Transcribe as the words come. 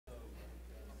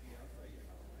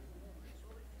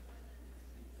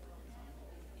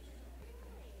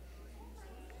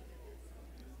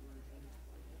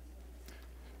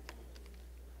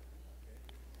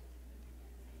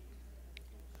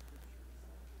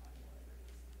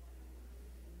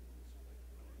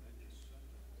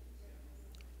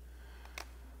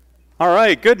All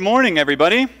right, good morning,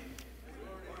 everybody.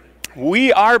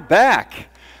 We are back.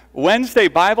 Wednesday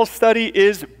Bible study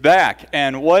is back,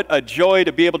 and what a joy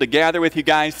to be able to gather with you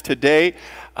guys today.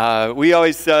 We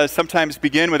always sometimes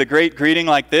begin with a great greeting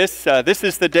like this. This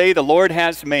is the day the Lord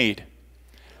has made.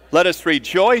 Let us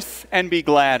rejoice and be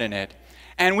glad in it.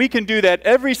 And we can do that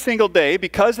every single day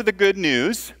because of the good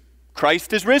news.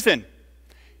 Christ is risen.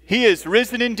 He is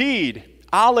risen indeed.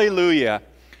 Alleluia.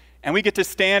 And we get to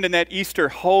stand in that Easter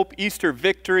hope, Easter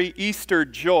victory, Easter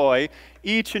joy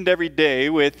each and every day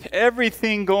with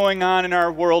everything going on in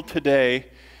our world today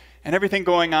and everything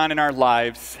going on in our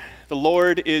lives. The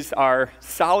Lord is our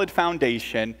solid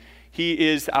foundation. He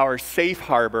is our safe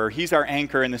harbor. He's our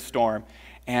anchor in the storm.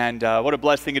 And what a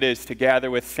blessing it is to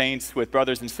gather with saints, with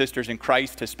brothers and sisters in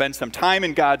Christ, to spend some time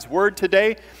in God's Word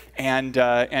today and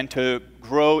to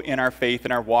grow in our faith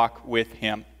and our walk with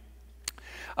Him.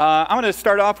 I'm going to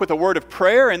start off with a word of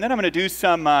prayer, and then I'm going to do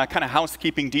some kind of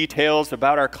housekeeping details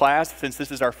about our class, since this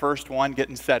is our first one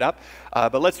getting set up.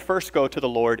 But let's first go to the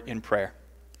Lord in prayer.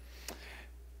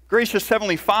 Gracious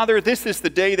Heavenly Father, this is the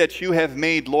day that you have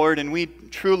made, Lord, and we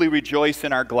truly rejoice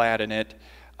and are glad in it,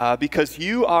 because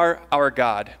you are our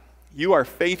God. You are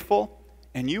faithful,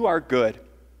 and you are good.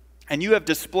 And you have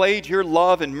displayed your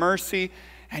love and mercy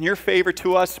and your favor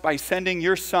to us by sending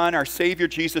your Son, our Savior,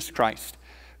 Jesus Christ,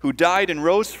 who died and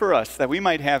rose for us that we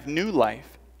might have new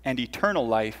life and eternal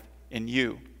life in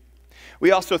you. We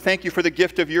also thank you for the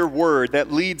gift of your word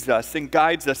that leads us and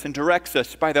guides us and directs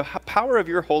us by the power of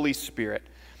your Holy Spirit.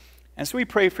 And so we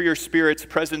pray for your Spirit's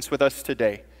presence with us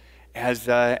today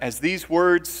as these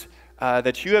words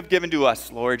that you have given to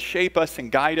us, Lord, shape us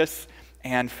and guide us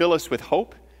and fill us with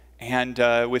hope and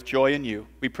with joy in you.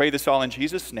 We pray this all in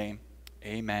Jesus' name.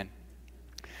 Amen.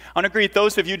 I want to greet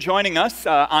those of you joining us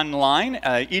online.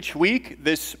 Each week,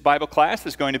 this Bible class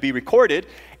is going to be recorded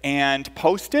and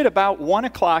posted about 1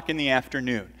 o'clock in the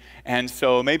afternoon. And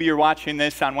so maybe you're watching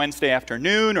this on Wednesday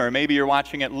afternoon, or maybe you're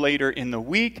watching it later in the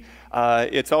week.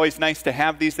 It's always nice to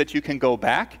have these that you can go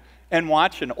back and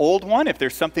watch an old one if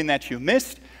there's something that you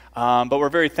missed. But we're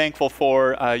very thankful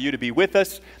for you to be with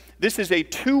us. This is a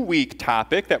 2-week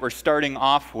topic that we're starting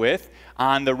off with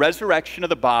on the resurrection of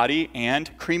the body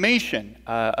and cremation,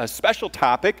 a special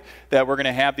topic that we're going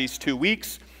to have these 2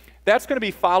 weeks. That's going to be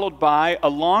followed by a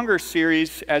longer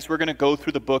series as we're going to go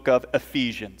through the book of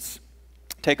Ephesians.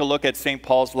 Take a look at St.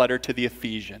 Paul's letter to the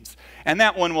Ephesians. And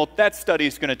that study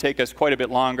is going to take us quite a bit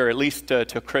longer, at least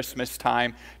to Christmas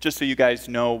time, just so you guys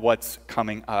know what's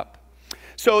coming up.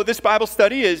 So this Bible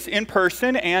study is in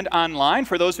person and online.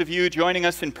 For those of you joining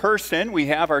us in person, we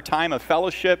have our time of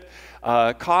fellowship.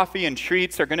 Coffee and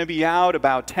treats are going to be out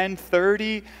about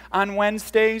 10:30 on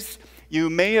Wednesdays.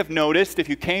 You may have noticed, if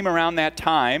you came around that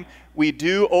time, we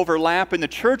do overlap in the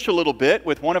church a little bit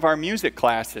with one of our music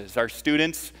classes. Our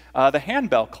students, the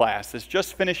handbell class, is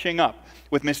just finishing up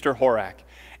with Mr. Horak.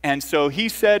 And so he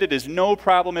said it is no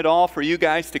problem at all for you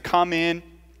guys to come in,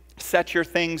 set your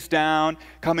things down,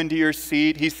 come into your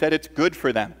seat. He said it's good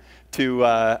for them to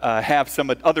have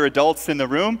some other adults in the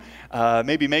room,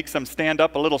 maybe make some stand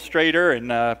up a little straighter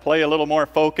and play a little more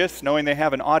focused, knowing they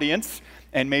have an audience,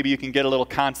 and maybe you can get a little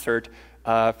concert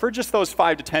for just those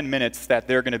 5 to 10 minutes that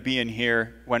they're going to be in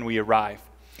here when we arrive.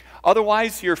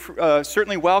 Otherwise, you're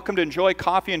certainly welcome to enjoy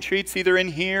coffee and treats either in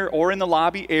here or in the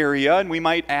lobby area, and we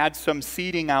might add some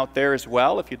seating out there as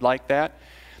well if you'd like that.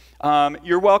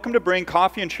 You're welcome to bring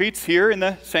coffee and treats here in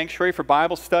the sanctuary for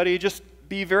Bible study. Just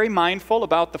be very mindful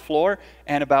about the floor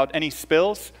and about any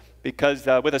spills, because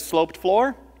with a sloped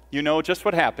floor, you know just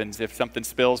what happens if something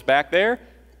spills back there,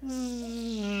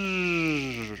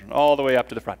 all the way up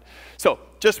to the front. So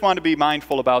just want to be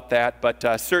mindful about that,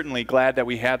 but certainly glad that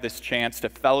we have this chance to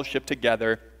fellowship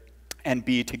together and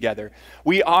be together.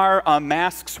 We are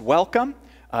masks welcome.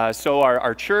 So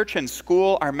our church and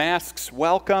school are masks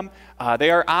welcome. They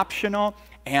are optional,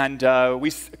 and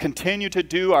we continue to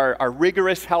do our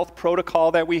rigorous health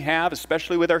protocol that we have,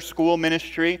 especially with our school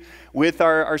ministry, with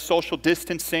our social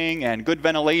distancing and good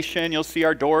ventilation. You'll see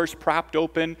our doors propped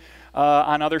open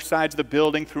on other sides of the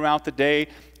building throughout the day.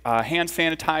 Hand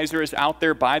sanitizer is out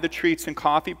there by the treats and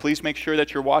coffee. Please make sure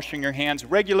that you're washing your hands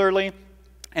regularly.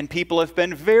 And people have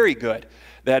been very good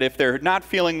that if they're not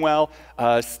feeling well,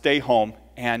 stay home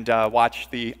and watch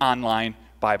the online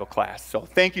Bible class. So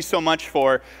thank you so much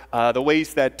for the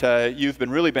ways that you've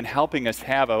really been helping us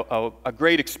have a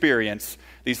great experience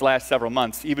these last several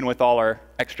months, even with all our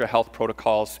extra health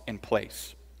protocols in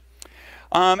place.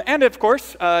 And of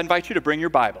course, invite you to bring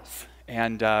your Bibles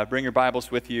and bring your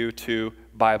Bibles with you to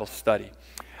Bible study.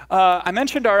 I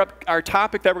mentioned our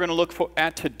topic that we're going to look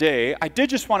at today. I did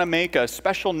just want to make a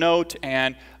special note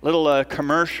and a little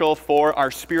commercial for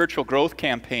our spiritual growth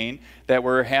campaign that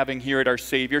we're having here at Our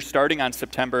Savior starting on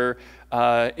September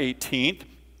 18th.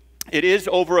 It is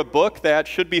over a book that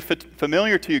should be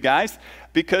familiar to you guys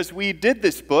because we did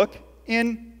this book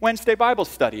in Wednesday Bible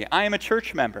study. I am a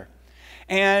church member.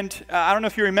 And I don't know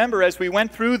if you remember, as we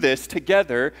went through this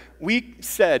together, we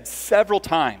said several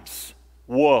times,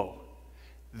 whoa,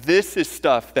 this is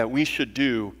stuff that we should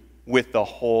do with the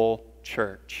whole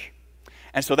church.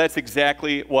 And so that's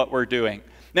exactly what we're doing.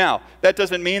 Now, that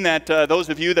doesn't mean that those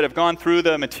of you that have gone through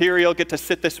the material get to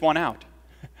sit this one out.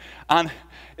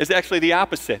 It's actually the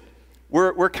opposite.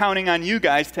 We're counting on you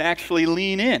guys to actually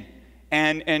lean in.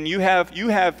 And you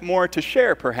have more to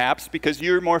share, perhaps, because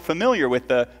you're more familiar with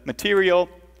the material,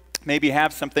 maybe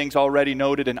have some things already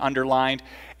noted and underlined,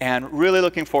 and really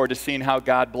looking forward to seeing how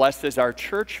God blesses our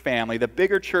church family, the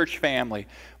bigger church family,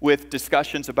 with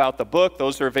discussions about the book.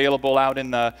 Those are available out in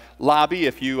the lobby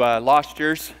if you lost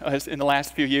yours in the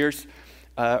last few years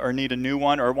or need a new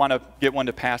one or want to get one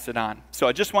to pass it on. So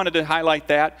I just wanted to highlight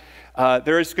that.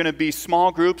 There is going to be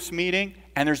small groups meeting,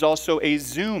 and there's also a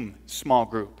Zoom small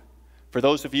group. For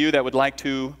those of you that would like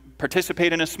to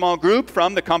participate in a small group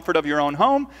from the comfort of your own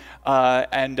home,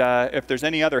 and if there's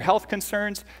any other health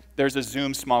concerns, there's a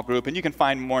Zoom small group, and you can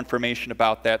find more information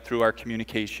about that through our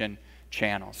communication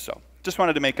channels. So just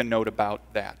wanted to make a note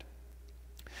about that.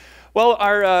 Well,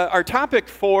 our topic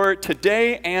for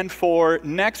today and for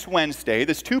next Wednesday,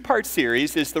 this two-part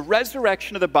series, is the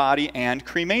resurrection of the body and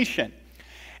cremation.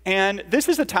 And this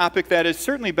is a topic that has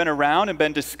certainly been around and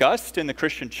been discussed in the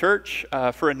Christian church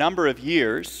for a number of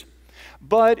years.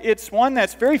 But it's one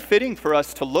that's very fitting for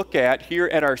us to look at here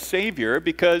at Our Savior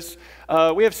because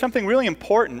we have something really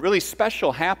important, really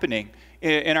special happening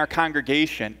in our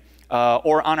congregation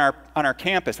or on our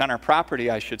campus, on our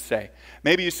property, I should say.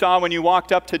 Maybe you saw when you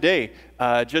walked up today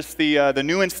just the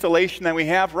new installation that we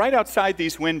have right outside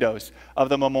these windows of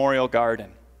the Memorial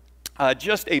Garden.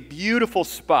 Just a beautiful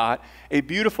spot, a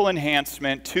beautiful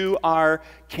enhancement to our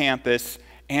campus,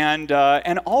 and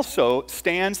also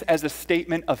stands as a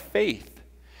statement of faith.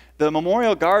 The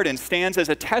Memorial Garden stands as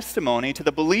a testimony to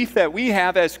the belief that we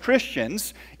have as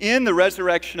Christians in the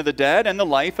resurrection of the dead and the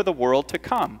life of the world to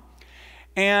come.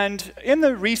 And in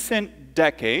the recent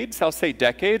decades, I'll say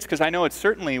decades, because I know it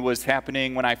certainly was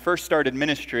happening when I first started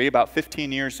ministry about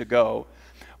 15 years ago,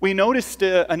 we noticed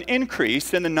an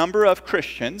increase in the number of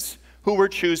Christians who were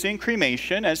choosing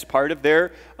cremation as part of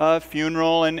their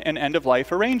funeral and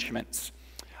end-of-life arrangements.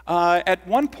 At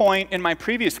one point in my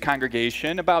previous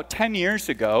congregation, about 10 years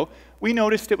ago, we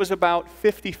noticed it was about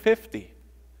 50-50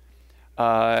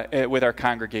 with our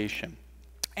congregation.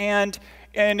 And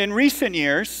in recent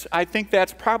years, I think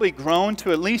that's probably grown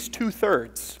to at least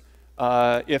 2/3,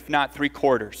 if not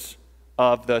 3/4,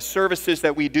 of the services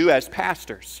that we do as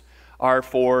pastors are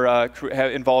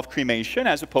involve cremation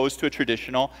as opposed to a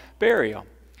traditional burial.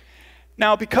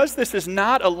 Now, because this is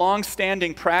not a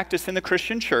long-standing practice in the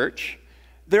Christian church,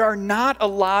 there are not a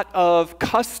lot of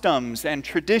customs and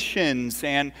traditions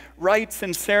and rites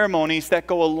and ceremonies that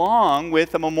go along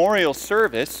with a memorial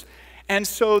service. And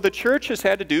so the church has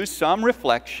had to do some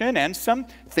reflection and some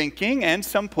thinking and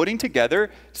some putting together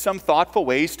some thoughtful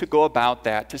ways to go about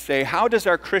that, to say, how does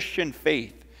our Christian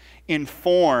faith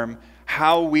inform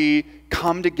how we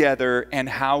come together and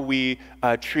how we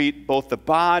treat both the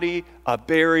body, a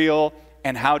burial,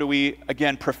 and how do we,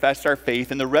 again, profess our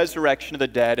faith in the resurrection of the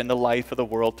dead and the life of the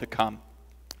world to come.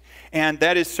 And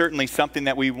that is certainly something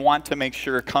that we want to make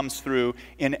sure comes through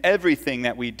in everything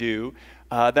that we do,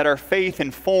 that our faith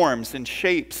informs and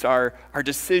shapes our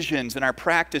decisions and our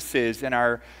practices and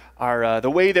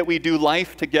the way that we do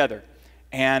life together.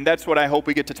 And that's what I hope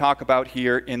we get to talk about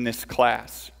here in this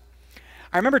class.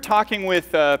 I remember talking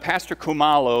with Pastor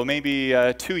Kumalo maybe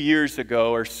 2 years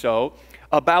ago or so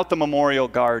about the Memorial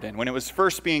Garden when it was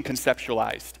first being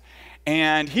conceptualized.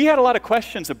 And he had a lot of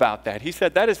questions about that. He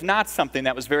said that is not something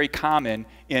that was very common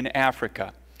in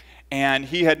Africa. And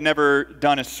he had never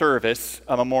done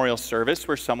a memorial service,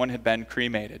 where someone had been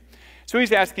cremated. So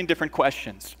he's asking different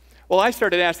questions. Well, I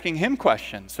started asking him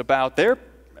questions about their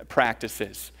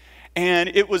practices. And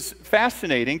it was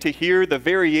fascinating to hear the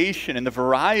variation and the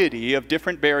variety of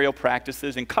different burial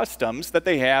practices and customs that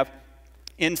they have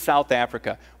in South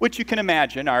Africa, which you can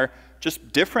imagine are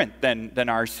just different than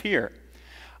ours here.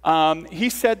 He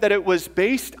said that it was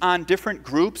based on different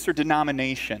groups or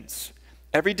denominations.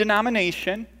 Every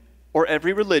denomination or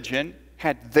every religion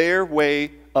had their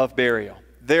way of burial,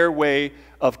 their way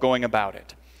of going about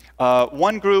it.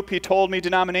 One group, he told me,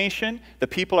 denomination, the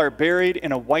people are buried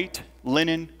in a white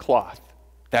linen cloth.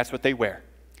 That's what they wear.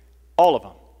 All of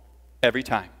them, every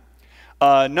time.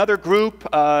 Another group,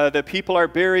 the people are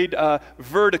buried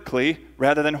vertically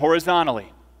rather than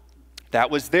horizontally. That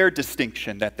was their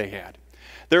distinction that they had.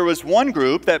 There was one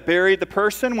group that buried the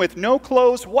person with no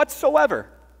clothes whatsoever,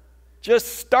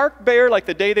 just stark bare like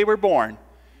the day they were born.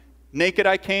 Naked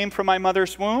I came from my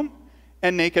mother's womb,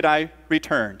 and naked I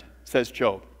returned, says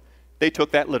Job. They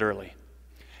took that literally.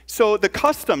 So the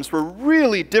customs were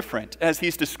really different as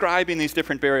he's describing these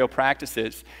different burial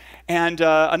practices. And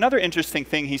another interesting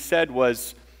thing he said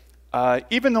was,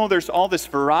 even though there's all this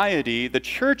variety, the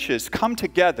churches come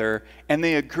together and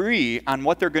they agree on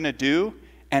what they're going to do,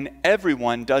 and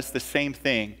everyone does the same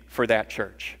thing for that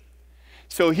church.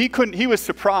 So he was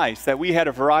surprised that we had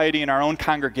a variety in our own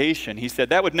congregation. He said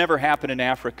that would never happen in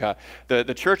Africa.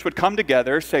 The church would come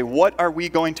together, say, what are we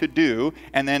going to do?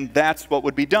 And then that's what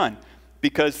would be done,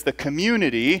 because the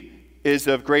community is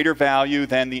of greater value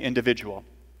than the individual.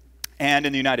 And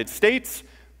in the United States,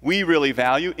 we really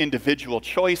value individual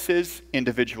choices,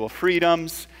 individual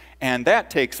freedoms, and that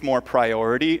takes more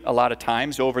priority a lot of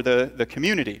times over the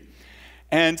community.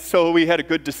 And so we had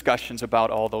good discussions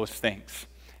about all those things.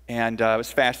 And it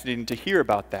was fascinating to hear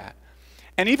about that.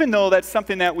 And even though that's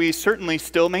something that we certainly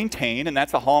still maintain, and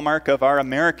that's a hallmark of our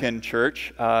American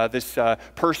church, this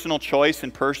personal choice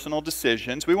and personal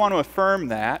decisions, we want to affirm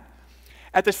that.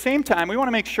 At the same time, we want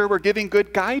to make sure we're giving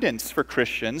good guidance for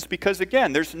Christians because,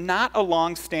 again, there's not a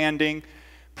long-standing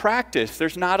practice.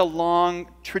 There's not a long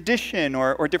tradition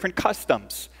or different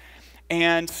customs.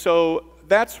 And so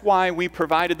that's why we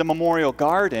provided the Memorial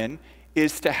Garden,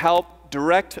 is to help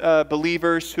direct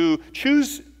believers who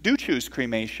do choose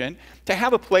cremation to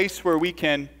have a place where we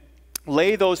can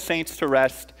lay those saints to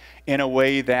rest in a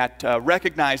way that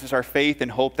recognizes our faith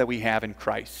and hope that we have in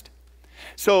Christ.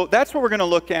 So that's what we're going to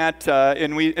look at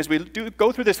as we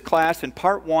go through this class in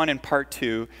part 1 and part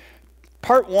 2.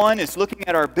 Part 1 is looking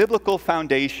at our biblical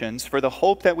foundations for the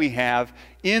hope that we have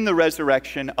in the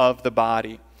resurrection of the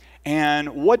body. And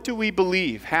what do we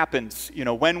believe happens,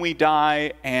 when we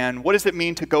die, and what does it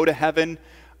mean to go to heaven?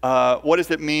 What does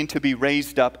it mean to be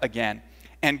raised up again?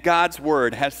 And God's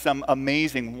Word has some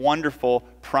amazing, wonderful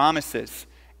promises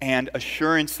and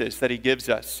assurances that He gives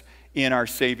us in our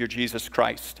Savior Jesus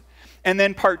Christ. And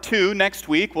then part 2, next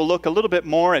week, we'll look a little bit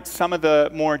more at some of the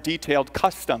more detailed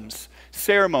customs,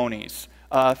 ceremonies,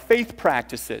 faith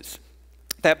practices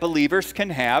that believers can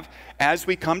have as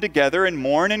we come together and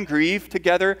mourn and grieve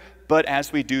together, but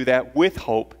as we do that with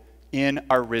hope in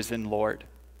our risen Lord.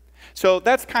 So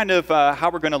that's kind of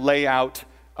how we're going to lay out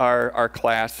our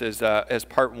class as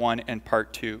part 1 and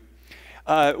part 2.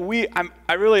 I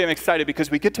really am excited because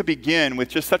we get to begin with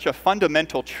just such a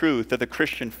fundamental truth of the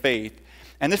Christian faith.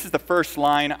 And this is the first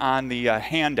line on the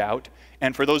handout.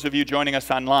 And for those of you joining us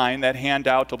online, that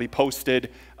handout will be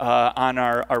posted on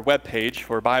our webpage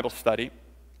for Bible study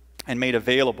and made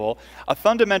available. A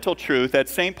fundamental truth that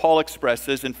St. Paul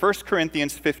expresses in 1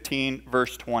 Corinthians 15,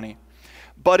 verse 20.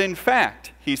 But in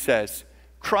fact, he says,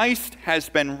 Christ has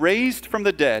been raised from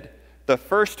the dead, the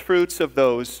first fruits of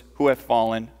those who have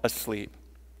fallen asleep.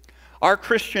 Our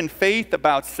Christian faith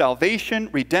about salvation,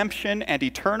 redemption, and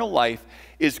eternal life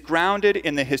is grounded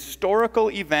in the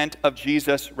historical event of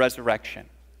Jesus' resurrection.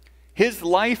 His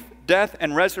life, death,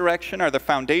 and resurrection are the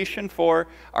foundation for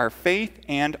our faith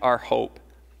and our hope.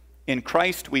 In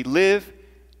Christ we live,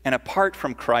 and apart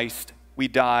from Christ we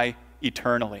die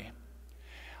eternally.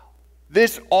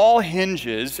 This all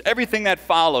hinges, everything that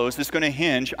follows is going to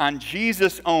hinge on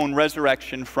Jesus' own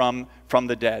resurrection from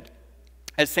the dead.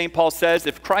 As St. Paul says,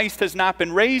 if Christ has not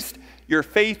been raised, your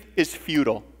faith is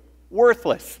futile,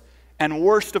 worthless, and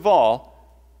worst of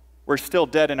all, we're still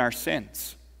dead in our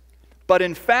sins. But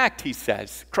in fact, he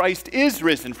says, Christ is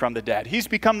risen from the dead. He's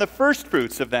become the first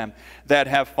fruits of them that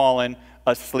have fallen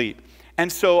asleep.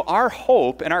 And so our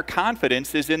hope and our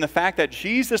confidence is in the fact that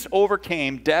Jesus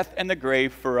overcame death and the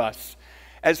grave for us.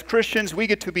 As Christians, we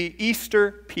get to be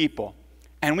Easter people,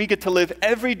 and we get to live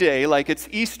every day like it's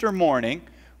Easter morning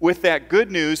with that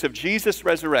good news of Jesus'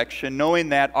 resurrection, knowing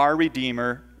that our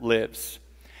Redeemer lives.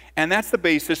 And that's the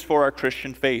basis for our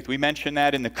Christian faith. We mention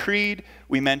that in the Creed.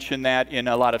 We mention that in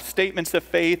a lot of statements of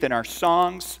faith in our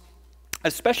songs,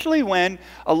 especially when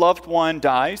a loved one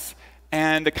dies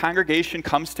and the congregation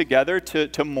comes together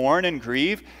to mourn and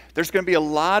grieve. There's going to be a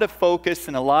lot of focus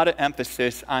and a lot of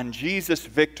emphasis on Jesus'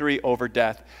 victory over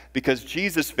death, because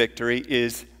Jesus' victory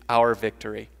is our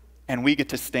victory, and we get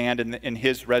to stand in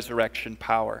His resurrection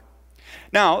power.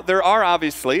 Now, there are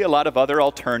obviously a lot of other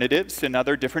alternatives and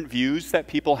other different views that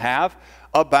people have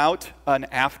about an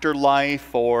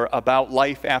afterlife or about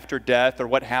life after death or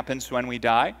what happens when we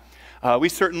die. We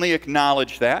certainly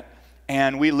acknowledge that.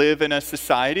 And we live in a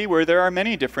society where there are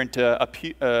many different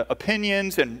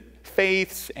opinions and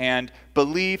faiths and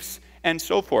beliefs and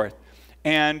so forth.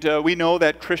 And we know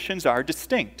that Christians are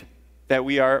distinct, that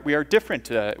we are different.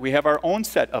 We have our own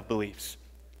set of beliefs.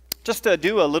 Just to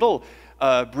do a little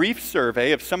brief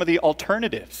survey of some of the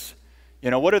alternatives.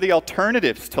 What are the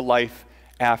alternatives to life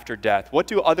after death? What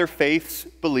do other faiths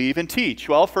believe and teach?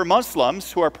 Well, for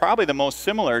Muslims, who are probably the most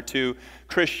similar to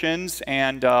Christians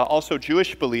and also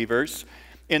Jewish believers,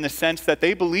 in the sense that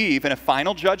they believe in a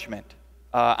final judgment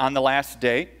on the last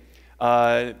day.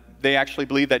 They actually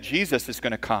believe that Jesus is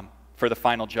going to come for the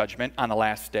final judgment on the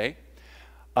last day,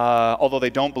 although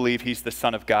they don't believe he's the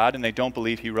Son of God and they don't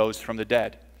believe he rose from the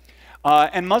dead.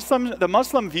 And the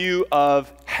Muslim view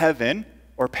of heaven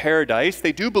or paradise,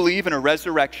 they do believe in a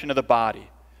resurrection of the body,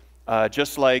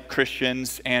 just like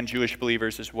Christians and Jewish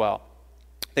believers as well.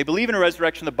 They believe in a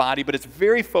resurrection of the body, but it's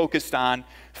very focused on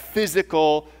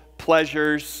physical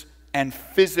pleasures and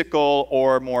physical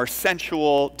or more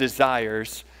sensual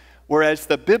desires, whereas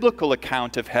the biblical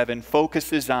account of heaven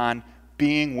focuses on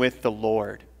being with the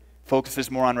Lord,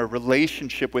 focuses more on a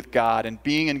relationship with God and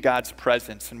being in God's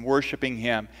presence and worshiping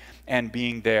him and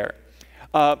being there.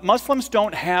 Muslims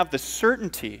don't have the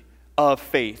certainty of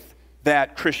faith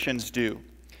that Christians do.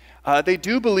 They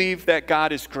do believe that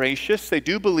God is gracious. They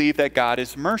do believe that God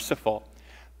is merciful.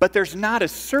 But there's not a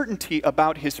certainty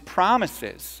about his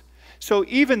promises. So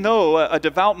even though a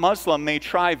devout Muslim may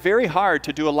try very hard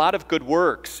to do a lot of good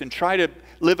works and try to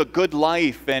live a good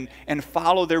life and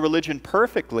follow their religion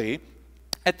perfectly,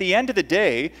 at the end of the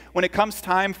day, when it comes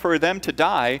time for them to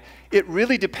die, it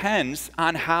really depends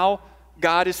on how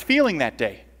God is feeling that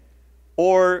day.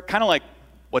 Or kind of like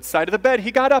what side of the bed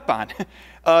he got up on.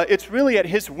 It's really at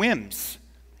his whims.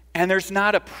 And there's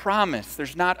not a promise,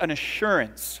 there's not an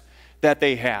assurance that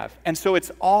they have. And so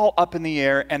it's all up in the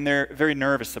air, and they're very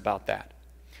nervous about that.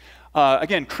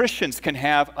 Again, Christians can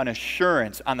have an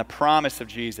assurance on the promise of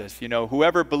Jesus.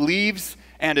 Whoever believes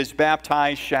and is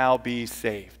baptized shall be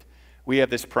saved. We have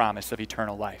this promise of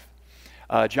eternal life.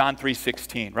 John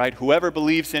 3:16, right? Whoever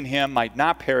believes in him might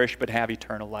not perish but have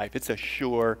eternal life. It's a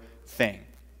sure thing.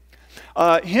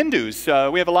 Hindus,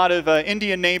 we have a lot of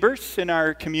Indian neighbors in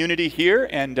our community here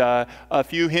and a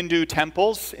few Hindu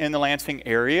temples in the Lansing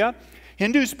area.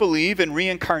 Hindus believe in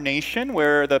reincarnation,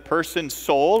 where the person's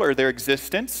soul or their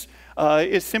existence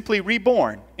is simply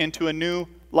reborn into a new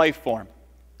life form.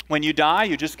 When you die,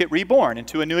 you just get reborn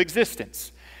into a new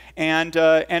existence. And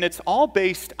it's all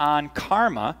based on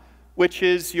karma, which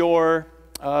is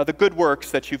the good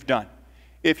works that you've done.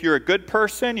 If you're a good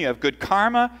person, you have good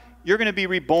karma, you're going to be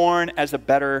reborn as a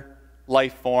better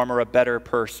life form or a better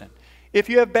person. If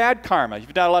you have bad karma,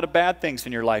 you've done a lot of bad things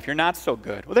in your life, you're not so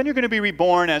good, well, then you're going to be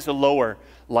reborn as a lower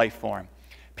life form.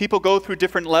 People go through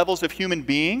different levels of human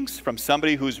beings, from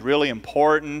somebody who's really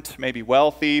important, maybe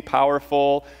wealthy,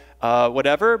 powerful,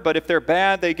 whatever, but if they're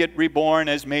bad, they get reborn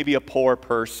as maybe a poor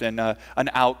person, an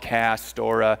outcast,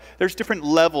 or there's different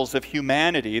levels of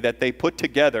humanity that they put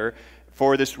together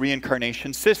for this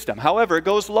reincarnation system. However, it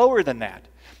goes lower than that.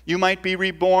 You might be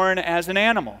reborn as an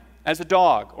animal, as a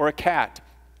dog or a cat.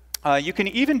 You can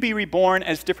even be reborn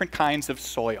as different kinds of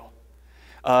soil.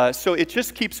 So it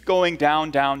just keeps going down,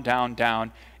 down, down,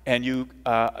 down, and you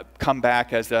come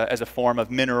back as a form of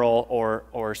mineral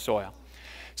or soil.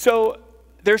 So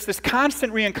there's this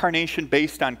constant reincarnation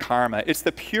based on karma. It's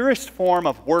the purest form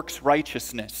of works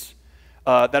righteousness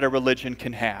that a religion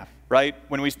can have, right?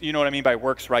 You know what I mean by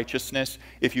works righteousness?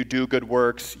 If you do good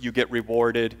works, you get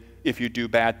rewarded. If you do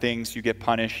bad things, you get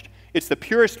punished. It's the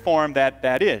purest form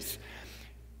that is.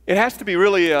 It has to be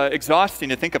really exhausting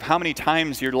to think of how many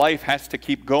times your life has to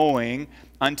keep going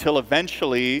until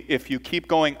eventually, if you keep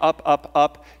going up, up,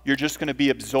 up, you're just going to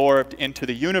be absorbed into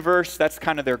the universe. That's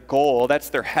kind of their goal. That's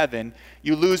their heaven.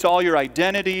 You lose all your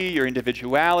identity, your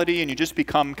individuality, and you just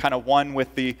become kind of one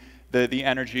with the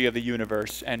energy of the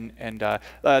universe. And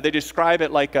they describe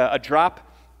it like a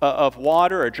drop of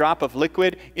water, a drop of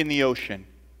liquid in the ocean.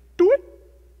 Do it,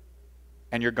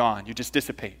 and you're gone. You just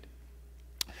dissipate.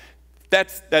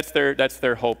 That's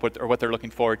their hope, or what they're looking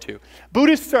forward to.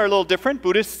 Buddhists are a little different.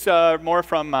 Buddhists are more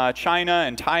from China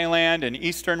and Thailand and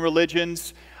Eastern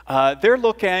religions. They're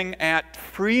looking at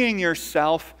freeing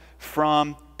yourself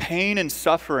from pain and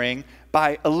suffering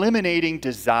by eliminating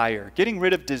desire, getting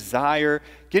rid of desire,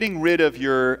 getting rid of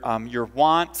your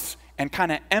wants, and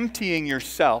kind of emptying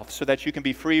yourself so that you can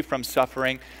be free from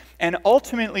suffering. And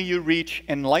ultimately, you reach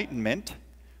enlightenment,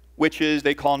 which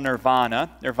they call nirvana.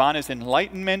 Nirvana is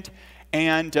enlightenment.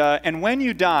 And when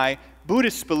you die,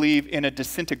 Buddhists believe in a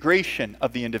disintegration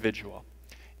of the individual.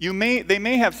 they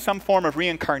may have some form of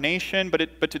reincarnation, but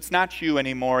it's not you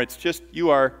anymore. It's just you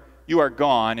are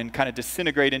gone and kind of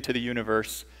disintegrate into the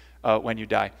universe when you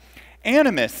die.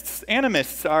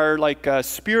 Animists are like a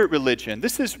spirit religion.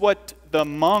 This is what the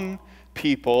Hmong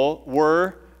people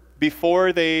were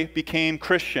before they became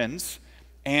Christians.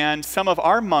 And some of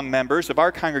our Hmong members of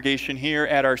our congregation here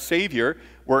at Our Savior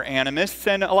were animists,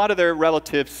 and a lot of their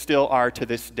relatives still are to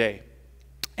this day.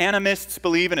 Animists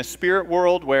believe in a spirit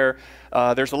world where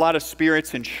there's a lot of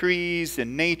spirits in trees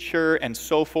and nature and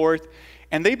so forth.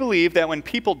 And they believe that when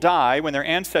people die, when their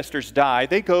ancestors die,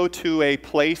 they go to a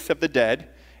place of the dead,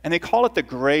 and they call it the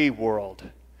gray world.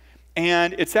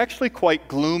 And it's actually quite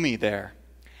gloomy there.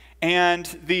 And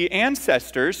the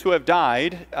ancestors who have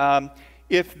died,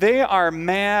 if they are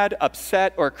mad,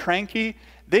 upset, or cranky,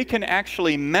 they can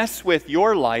actually mess with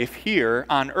your life here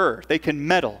on earth. They can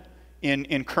meddle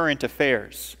in current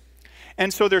affairs.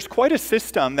 And so there's quite a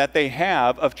system that they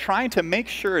have of trying to make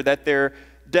sure that their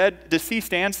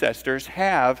deceased ancestors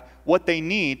have what they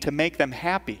need to make them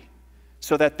happy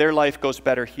so that their life goes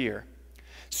better here.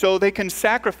 So they can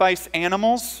sacrifice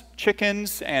animals,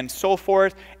 chickens, and so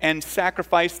forth, and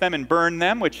sacrifice them and burn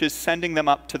them, which is sending them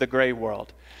up to the gray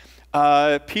world.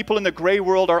 People in the gray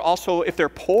world are also, if they're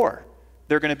poor,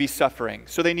 they're going to be suffering.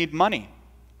 So they need money.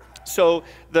 So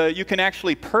you can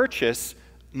actually purchase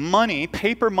money,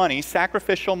 paper money,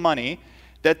 sacrificial money,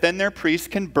 that then their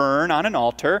priest can burn on an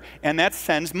altar, and that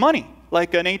sends money,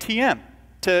 like an ATM,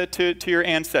 to your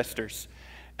ancestors,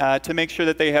 to make sure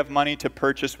that they have money to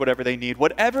purchase whatever they need,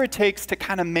 whatever it takes to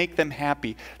kind of make them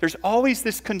happy. There's always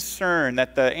this concern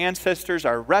that the ancestors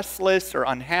are restless or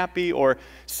unhappy or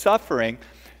suffering.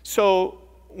 So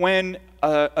when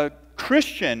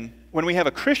we have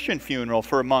a Christian funeral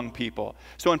for Hmong people,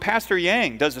 so when Pastor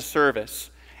Yang does a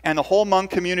service and the whole Hmong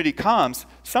community comes,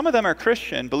 some of them are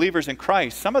Christian, believers in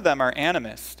Christ, some of them are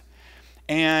animist.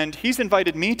 And he's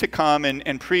invited me to come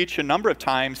and preach a number of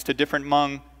times to different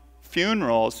Hmong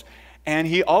funerals, and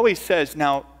he always says,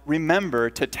 now remember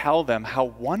to tell them how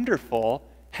wonderful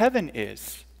heaven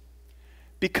is,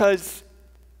 because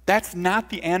that's not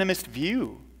the animist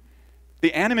view.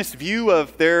 The animist view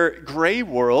of their gray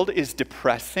world is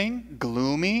depressing,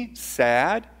 gloomy,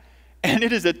 sad, and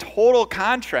it is a total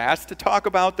contrast to talk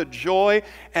about the joy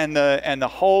and the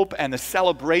hope and the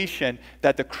celebration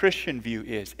that the Christian view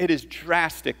is. It is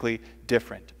drastically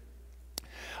different.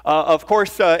 Of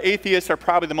course, atheists are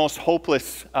probably the most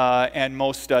hopeless and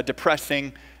most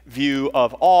depressing view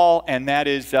of all, and that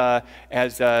is,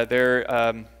 as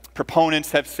their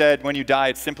proponents have said, when you die,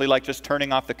 it's simply like just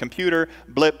turning off the computer,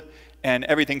 blip, and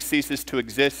everything ceases to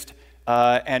exist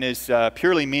and is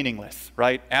purely meaningless,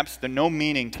 right? There's no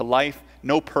meaning to life,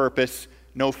 no purpose,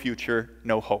 no future,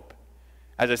 no hope.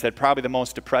 As I said, probably the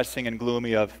most depressing and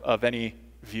gloomy of any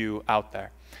view out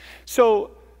there.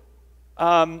 So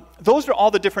those are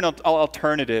all the different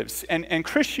alternatives, and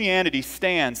Christianity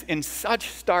stands in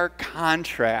such stark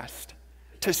contrast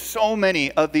to so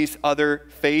many of these other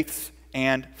faiths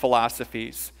and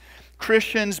philosophies.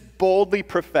 Christians boldly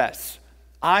profess,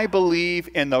 I believe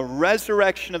in the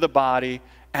resurrection of the body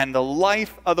and the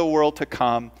life of the world to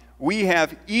come. We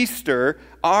have Easter,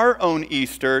 our own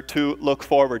Easter, to look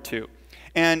forward to.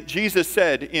 And Jesus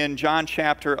said in John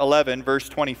chapter 11, verse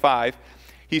 25,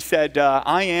 he said,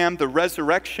 I am the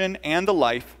resurrection and the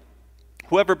life.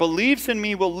 Whoever believes in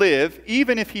me will live,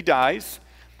 even if he dies,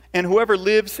 and whoever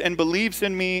lives and believes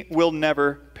in me will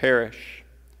never perish.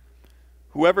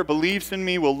 Whoever believes in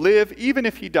me will live, even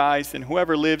if he dies, and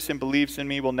whoever lives and believes in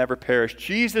me will never perish.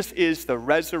 Jesus is the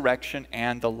resurrection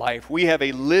and the life. We have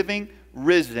a living,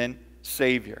 risen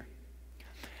Savior.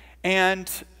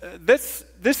 And this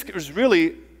was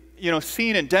really,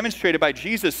 seen and demonstrated by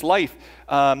Jesus' life.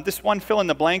 This one fill in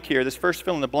the blank here, this first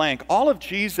fill in the blank, all of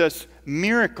Jesus'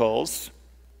 miracles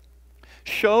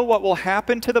show what will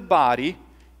happen to the body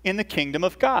in the kingdom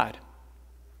of God.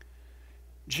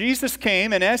 Jesus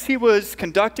came, and as he was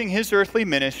conducting his earthly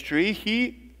ministry,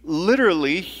 he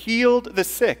literally healed the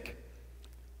sick.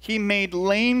 He made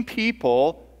lame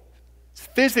people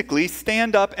physically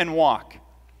stand up and walk.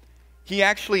 He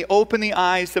actually opened the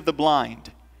eyes of the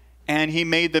blind, and he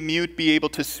made the mute be able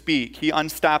to speak. He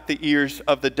unstopped the ears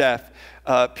of the deaf.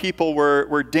 People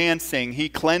were dancing. He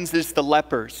cleanses the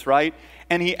lepers, right?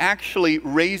 And he actually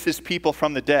raises people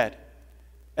from the dead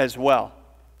as well.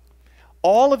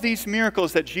 All of these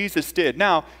miracles that Jesus did.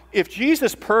 Now, if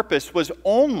Jesus' purpose was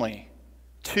only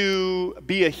to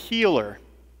be a healer,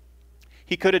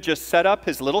 he could have just set up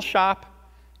his little shop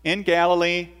in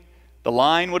Galilee. The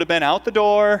line would have been out the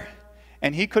door,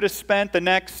 and he could have spent the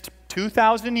next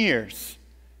 2,000 years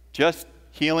just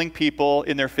healing people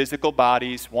in their physical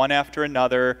bodies, one after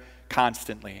another,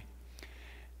 constantly.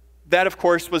 That, of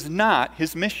course, was not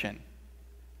his mission.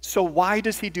 So why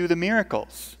does he do the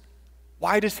miracles?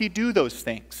 Why does he do those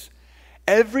things?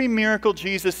 Every miracle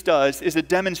Jesus does is a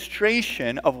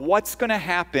demonstration of what's going to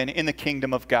happen in the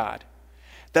kingdom of God.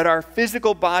 That our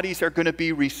physical bodies are going to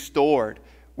be restored.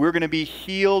 We're going to be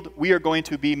healed. We are going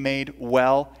to be made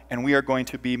well, and we are going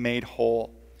to be made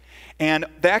whole. And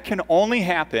that can only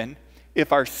happen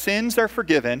if our sins are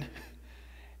forgiven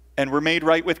and we're made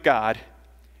right with God,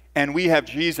 and we have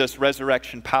Jesus'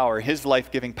 resurrection power, his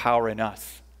life-giving power in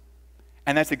us.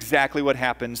 And that's exactly what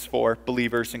happens for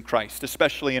believers in Christ,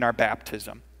 especially in our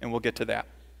baptism, and we'll get to that.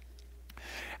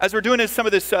 As we're doing some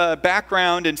of this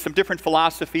background and some different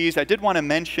philosophies, I did want to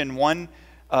mention one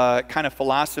kind of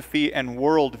philosophy and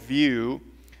worldview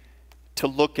to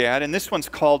look at, and this one's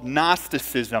called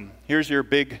Gnosticism. Here's your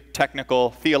big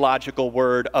technical theological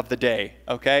word of the day,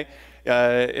 okay?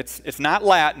 It's not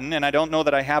Latin, and I don't know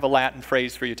that I have a Latin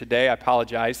phrase for you today. I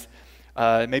apologize.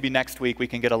 Maybe next week we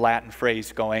can get a Latin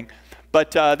phrase going.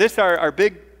 But our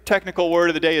big technical word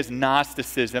of the day is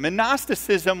Gnosticism. And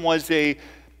Gnosticism was a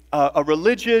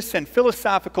religious and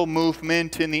philosophical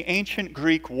movement in the ancient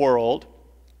Greek world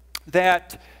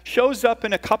that shows up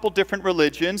in a couple different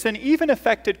religions and even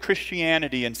affected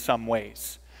Christianity in some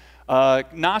ways.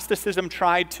 Gnosticism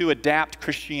tried to adapt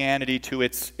Christianity to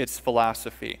its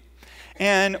philosophy.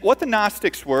 And what the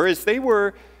Gnostics were is they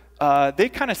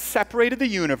kind of separated the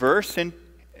universe, and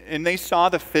they saw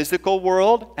the physical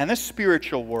world and the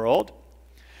spiritual world,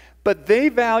 but they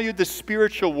valued the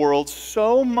spiritual world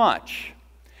so much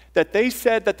that they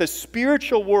said that the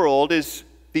spiritual world is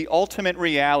the ultimate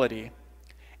reality,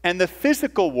 and the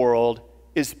physical world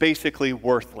is basically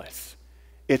worthless.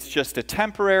 It's just a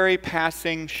temporary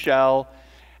passing shell,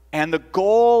 and the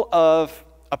goal of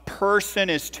a person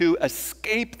is to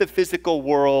escape the physical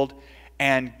world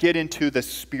and get into the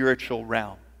spiritual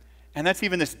realm. And that's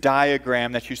even this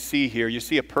diagram that you see here. You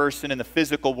see a person in the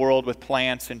physical world with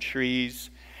plants and trees,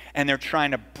 and they're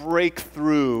trying to break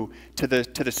through to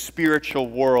the spiritual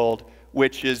world,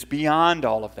 which is beyond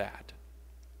all of that.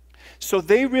 So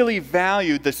they really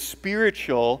valued the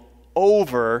spiritual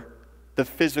over the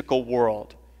physical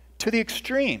world to the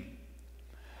extreme,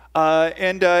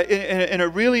 and in a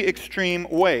really extreme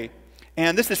way.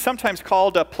 And this is sometimes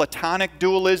called a Platonic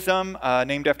dualism,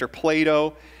 named after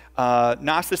Plato.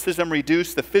 Gnosticism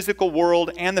reduced the physical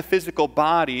world and the physical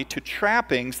body to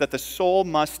trappings that the soul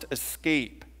must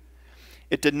escape.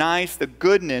 It denies the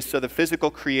goodness of the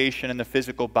physical creation and the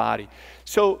physical body.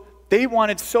 So they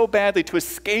wanted so badly to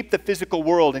escape the physical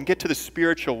world and get to the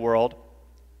spiritual world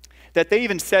that they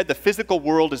even said the physical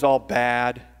world is all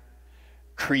bad,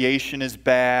 creation is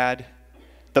bad,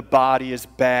 the body is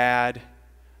bad,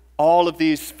 all of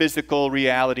these physical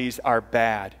realities are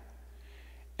bad.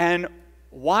 And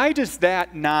why does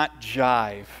that not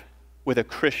jive with a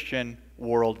Christian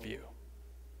worldview?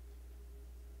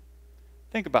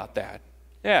 Think about that.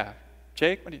 Yeah.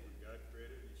 Jake, what do you... God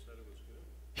created it, he said it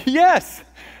was good. Yes.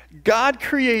 God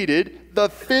created the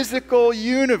physical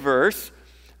universe,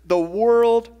 the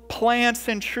world, plants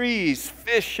and trees,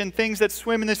 fish and things that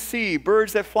swim in the sea,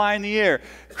 birds that fly in the air,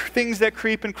 things that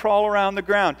creep and crawl around the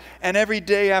ground. And every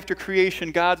day after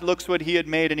creation, God looks what he had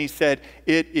made and he said,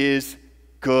 it is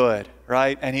good,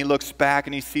 right? And he looks back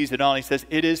and he sees it all and he says,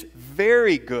 it is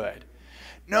very good.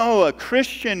 No, a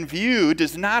Christian view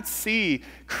does not see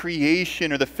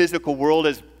creation or the physical world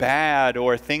as bad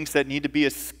or things that need to be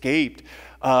escaped.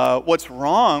 What's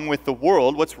wrong with the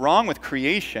world, what's wrong with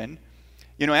creation,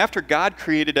 after God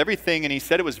created everything and he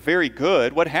said it was very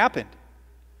good, what happened?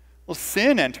 Well,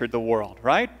 sin entered the world,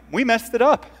 right? We messed it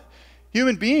up.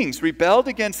 Human beings rebelled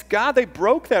against God. They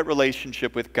broke that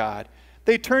relationship with God.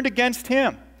 They turned against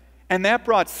him. And that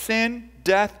brought sin,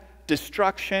 death,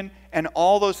 destruction, and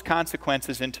all those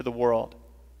consequences into the world.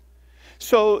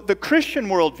 So the Christian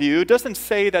worldview doesn't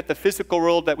say that the physical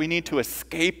world, that we need to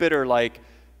escape it or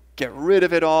get rid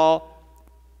of it all.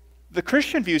 The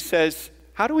Christian view says,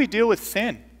 how do we deal with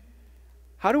sin?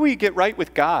 How do we get right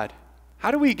with God?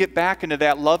 How do we get back into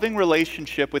that loving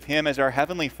relationship with him as our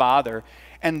heavenly Father?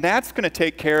 And that's going to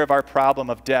take care of our problem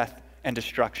of death and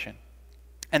destruction.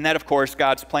 And that, of course,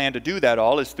 God's plan to do that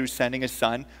all is through sending his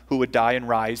Son who would die and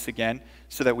rise again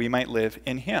so that we might live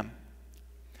in him.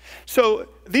 So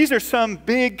these are some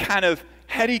big kind of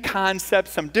heady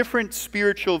concepts, some different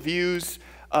spiritual views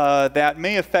that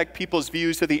may affect people's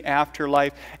views of the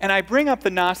afterlife. And I bring up the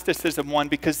Gnosticism one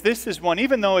because this is one,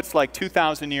 even though it's like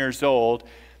 2,000 years old,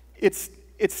 it's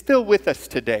still with us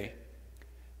today.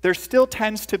 There still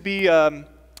tends to be,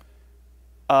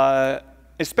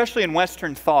 especially in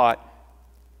Western thought,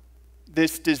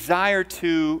 this desire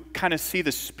to kind of see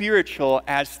the spiritual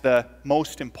as the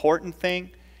most important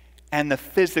thing and the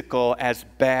physical as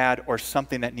bad or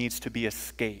something that needs to be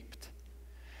escaped.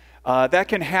 That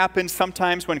can happen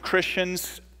sometimes when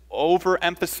Christians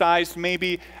overemphasize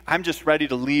maybe, I'm just ready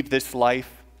to leave this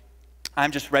life.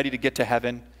 I'm just ready to get to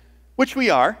heaven, which we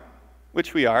are.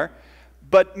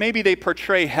 But maybe they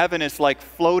portray heaven as like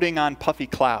floating on puffy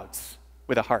clouds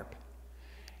with a harp.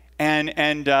 And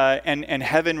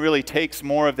heaven really takes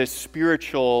more of this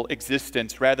spiritual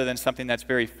existence rather than something that's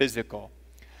very physical.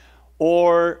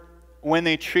 Or when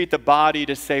they treat the body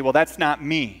to say, well, that's not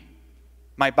me.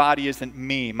 My body isn't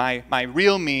me. My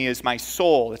real me is my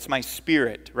soul. It's my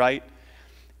spirit, right?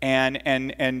 And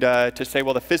to say,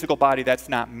 well, the physical body, that's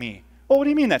not me. Well, what do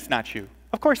you mean that's not you?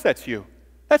 Of course that's you.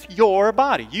 That's your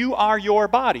body. You are your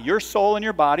body. Your soul and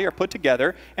your body are put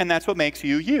together, and that's what makes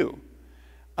you you.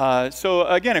 So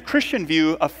again, a Christian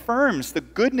view affirms the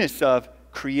goodness of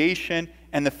creation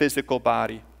and the physical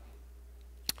body.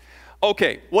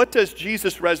 Okay, what does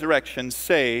Jesus' resurrection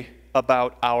say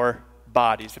about our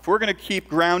bodies? If we're going to keep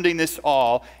grounding this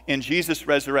all in Jesus'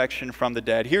 resurrection from the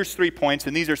dead, here's 3 points,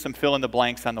 and these are some fill in the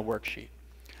blanks on the worksheet.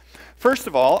 First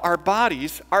of all, our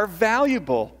bodies are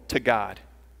valuable to God.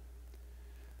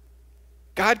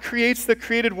 God creates the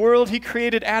created world. He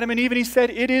created Adam and Eve, and he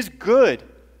said, it is good.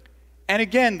 And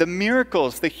again, the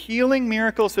miracles, the healing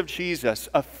miracles of Jesus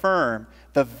affirm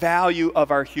the value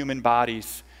of our human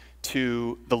bodies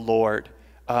to the Lord.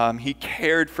 He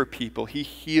cared for people. He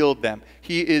healed them.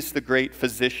 He is the great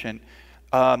physician.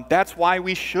 That's why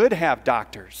we should have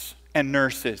doctors and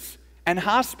nurses and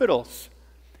hospitals.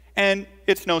 And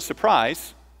it's no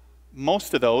surprise,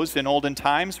 most of those in olden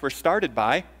times were started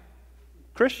by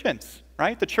Christians,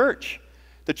 right? The church.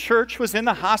 The church was in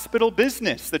the hospital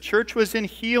business. The church was in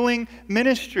healing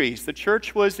ministries. The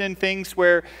church was in things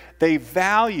where they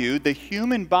valued the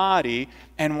human body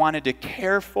and wanted to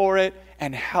care for it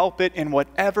and help it in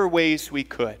whatever ways we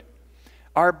could.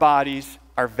 Our bodies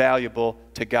are valuable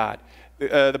to God.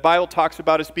 The Bible talks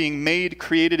about us being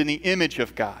created in the image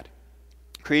of God.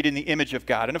 Created in the image of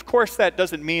God. And of course that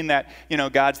doesn't mean that,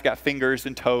 God's got fingers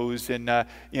and toes and,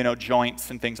 joints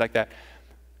and things like that.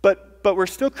 But we're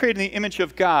still created in the image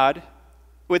of God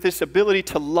with this ability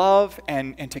to love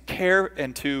and to care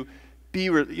and to be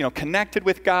connected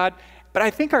with God. But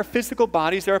I think our physical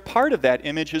bodies are a part of that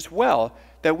image as well,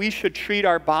 that we should treat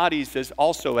our bodies as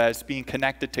also as being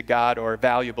connected to God or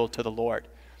valuable to the Lord.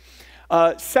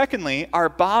 Secondly, our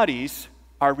bodies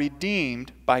are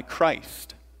redeemed by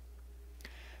Christ.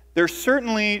 There's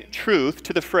certainly truth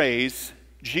to the phrase,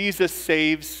 Jesus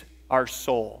saves our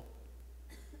soul,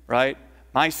 right?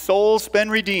 My soul's been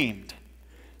redeemed.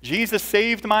 Jesus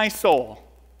saved my soul.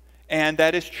 And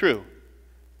that is true.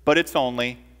 But it's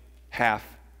only half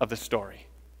of the story.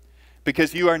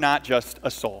 Because you are not just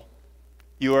a soul.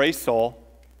 You are a soul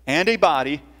and a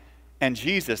body, and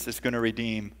Jesus is going to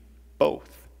redeem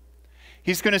both.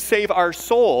 He's going to save our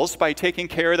souls by taking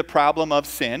care of the problem of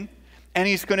sin, and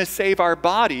he's going to save our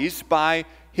bodies by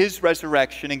his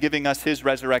resurrection and giving us his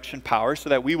resurrection power so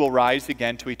that we will rise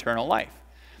again to eternal life.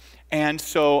 And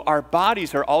so our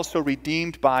bodies are also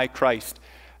redeemed by Christ.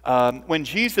 When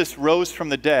Jesus rose from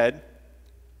the dead,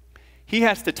 he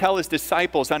has to tell his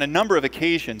disciples on a number of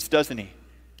occasions, doesn't he?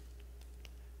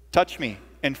 Touch me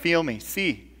and feel me.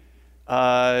 See,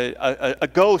 a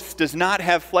ghost does not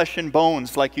have flesh and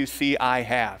bones like you see I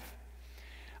have.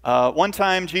 One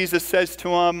time Jesus says to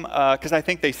them, because I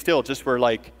think they still just were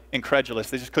like incredulous.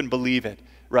 They just couldn't believe it,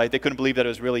 right? They couldn't believe that it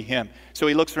was really him. So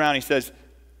he looks around and he says,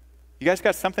 you guys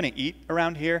got something to eat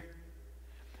around here?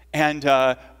 And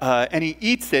he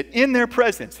eats it in their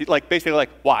presence. He basically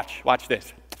like, watch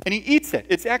this. And he eats it.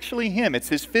 It's actually him. It's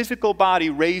his physical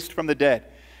body raised from the dead.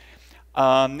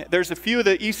 There's a few of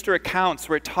the Easter accounts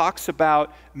where it talks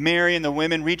about Mary and the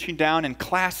women reaching down and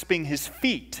clasping his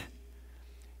feet.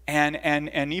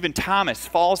 And even Thomas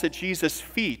falls at Jesus'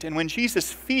 feet. And when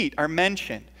Jesus' feet are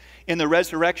mentioned in the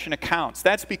resurrection accounts,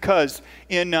 that's because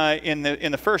in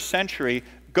the first century,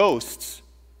 ghosts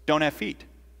don't have feet.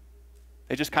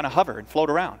 They just kind of hover and float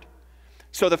around.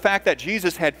 So the fact that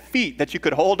Jesus had feet that you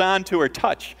could hold on to or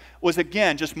touch was,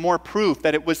 again, just more proof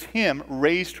that it was him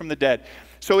raised from the dead.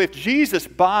 So if Jesus'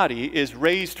 body is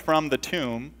raised from the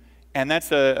tomb, and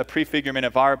that's a prefigurement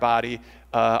of our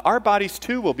bodies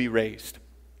too will be raised.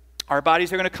 Our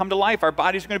bodies are going to come to life. Our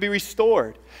bodies are going to be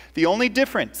restored. The only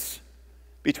difference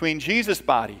between Jesus'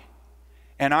 body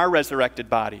and our resurrected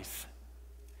bodies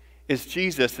is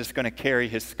Jesus is going to carry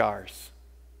his scars.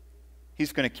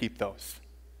 He's going to keep those.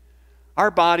 Our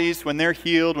bodies, when they're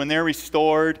healed, when they're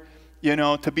restored,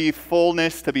 to be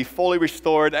fullness, to be fully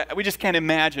restored. We just can't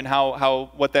imagine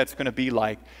what that's going to be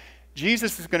like.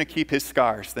 Jesus is going to keep his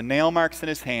scars, the nail marks in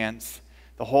his hands,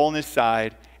 the hole in his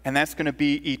side, and that's going to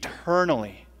be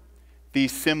eternally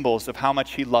these symbols of how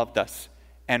much he loved us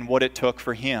and what it took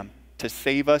for him to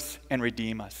save us and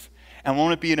redeem us. And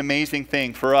won't it be an amazing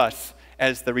thing for us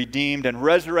as the redeemed and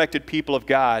resurrected people of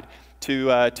God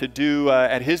to do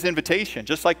at his invitation,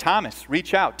 just like Thomas,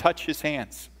 reach out, touch his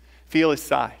hands, feel his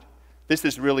side. This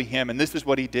is really him, and this is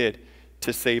what he did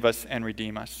to save us and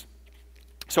redeem us.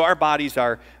 So our bodies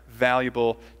are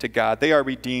valuable to God. They are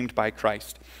redeemed by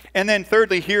Christ. And then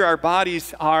thirdly, here our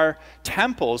bodies are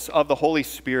temples of the Holy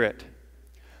Spirit.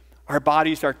 Our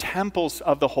bodies are temples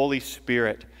of the Holy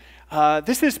Spirit.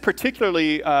 This is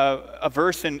particularly a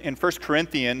verse in 1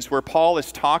 Corinthians where Paul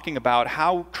is talking about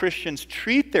how Christians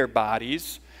treat their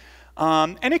bodies,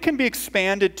 and it can be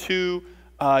expanded to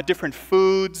different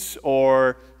foods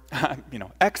or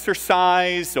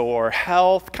exercise or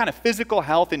health, kind of physical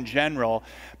health in general.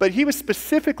 But he was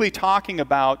specifically talking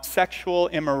about sexual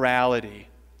immorality.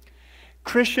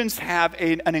 Christians have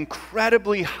an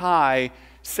incredibly high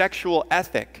sexual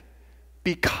ethic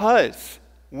because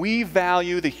we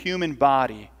value the human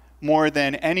body more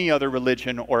than any other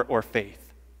religion or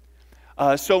faith.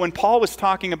 So when Paul was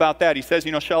talking about that, he says,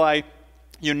 shall I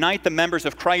unite the members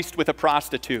of Christ with a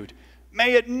prostitute?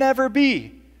 May it never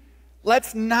be.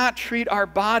 Let's not treat our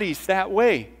bodies that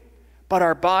way. But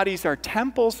our bodies are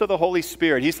temples of the Holy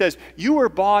Spirit. He says, you were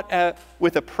bought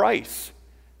with a price.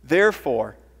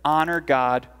 Therefore, honor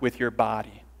God with your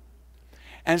body.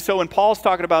 And so when Paul's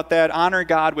talking about that, honor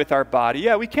God with our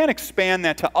body, we can't expand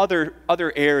that to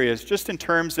other areas, just in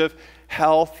terms of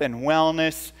health and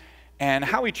wellness and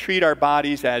how we treat our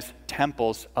bodies as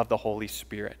temples of the Holy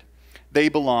Spirit. They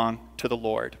belong to the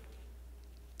Lord.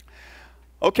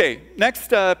 Okay, next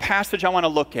passage I want to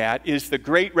look at is the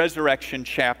Great Resurrection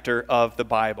chapter of the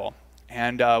Bible.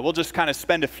 And we'll just kind of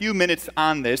spend a few minutes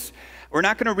on this. We're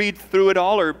not going to read through it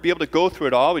all or be able to go through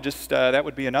it all. That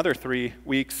would be another 3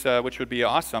 weeks, which would be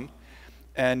awesome.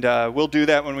 And we'll do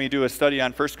that when we do a study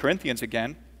on 1 Corinthians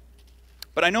again.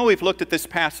 But I know we've looked at this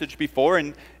passage before,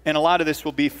 and a lot of this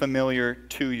will be familiar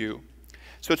to you.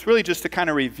 So it's really just to kind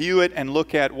of review it and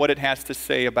look at what it has to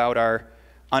say about our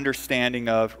understanding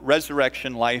of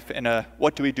resurrection life and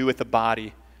what do we do with the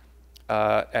body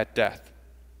at death.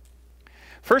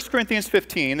 1 Corinthians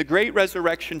 15, the great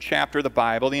resurrection chapter of the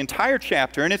Bible, the entire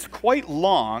chapter, and it's quite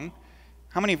long.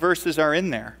 How many verses are in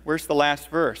there? Where's the last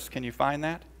verse? Can you find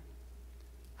that?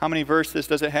 How many verses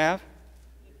does it have?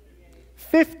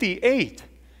 58.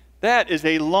 That is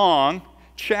a long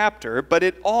chapter, but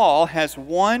it all has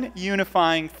one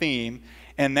unifying theme,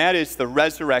 and that is the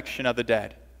resurrection of the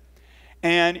dead.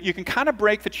 And you can kind of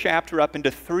break the chapter up into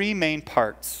 3 main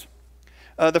parts.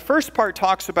 The first part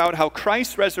talks about how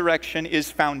Christ's resurrection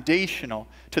is foundational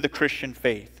to the Christian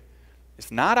faith.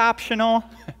 It's not optional.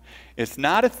 It's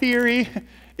not a theory.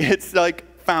 It's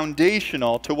like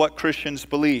foundational to what Christians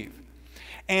believe.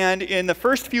 And in the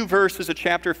first few verses of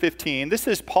chapter 15, this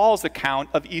is Paul's account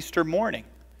of Easter morning.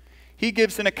 He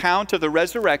gives an account of the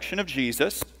resurrection of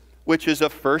Jesus, which is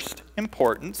of first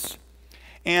importance.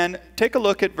 And take a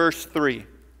look at verse 3.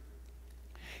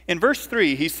 In verse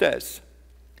 3, he says,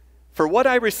 "For what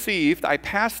I received, I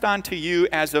passed on to you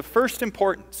as of first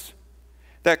importance,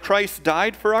 that Christ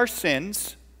died for our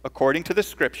sins, according to the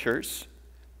Scriptures,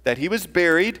 that he was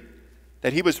buried,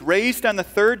 that he was raised on the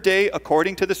 3rd day,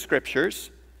 according to the Scriptures."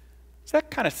 Does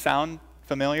that kind of sound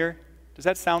familiar? Does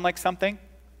that sound like something?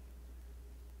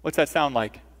 What's that sound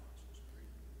like?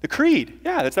 The Creed.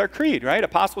 Yeah, that's our creed, right?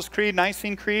 Apostles' Creed,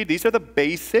 Nicene Creed. These are the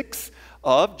basics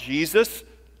of Jesus'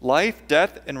 life,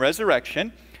 death, and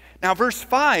resurrection. Now, verse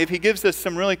 5, he gives us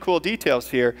some really cool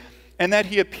details here. "And that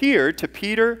he appeared to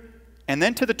Peter and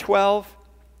then to the 12.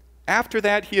 After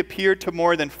that, he appeared to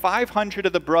more than 500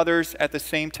 of the brothers at the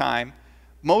same time,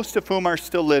 most of whom are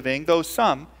still living, though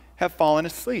some have fallen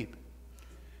asleep."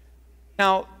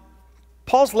 Now,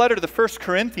 Paul's letter to the 1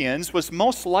 Corinthians was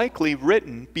most likely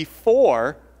written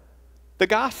before the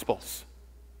Gospels.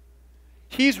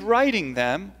 He's writing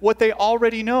them what they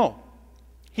already know.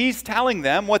 He's telling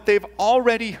them what they've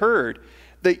already heard.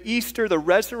 The Easter, the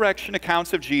resurrection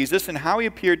accounts of Jesus and how he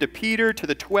appeared to Peter, to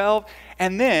the 12,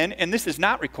 and then, and this is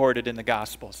not recorded in the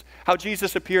Gospels, how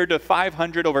Jesus appeared to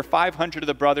over 500 of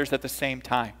the brothers at the same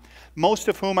time, most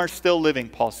of whom are still living,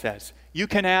 Paul says. You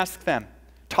can ask them.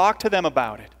 Talk to them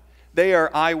about it. They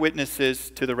are eyewitnesses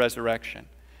to the resurrection.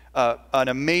 An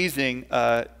amazing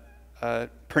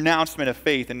pronouncement of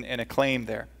faith and a claim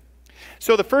there.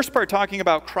 So the first part, talking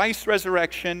about Christ's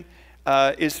resurrection,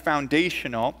 is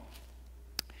foundational.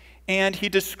 And he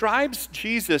describes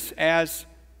Jesus as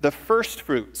the first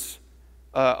fruits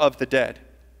of the dead.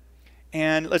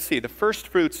 And let's see, the first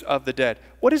fruits of the dead.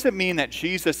 What does it mean that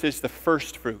Jesus is the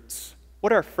first fruits?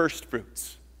 What are first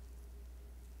fruits?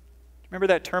 Remember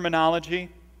that terminology?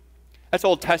 That's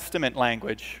Old Testament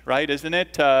language, right? Isn't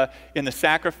it? In the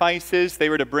sacrifices, they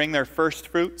were to bring their first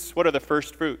fruits. What are the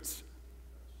first fruits?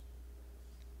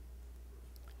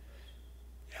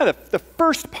 Yeah, the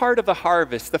first part of the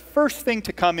harvest, the first thing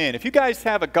to come in. If you guys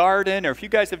have a garden or if you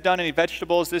guys have done any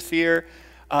vegetables this year,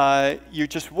 you're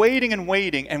just waiting and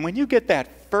waiting. And when you get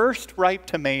that first ripe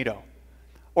tomato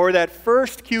or that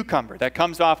first cucumber that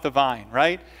comes off the vine,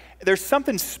 right? There's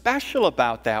something special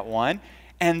about that one.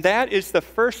 And that is the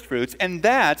first fruits, and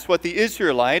that's what the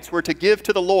Israelites were to give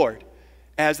to the Lord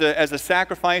as a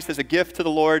sacrifice, as a gift to the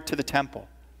Lord, to the temple.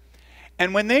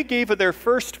 And when they gave of their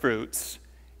first fruits,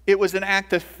 it was an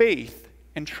act of faith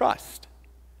and trust.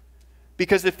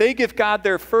 Because if they give God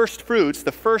their first fruits,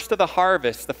 the first of the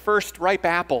harvest, the first ripe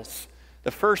apples,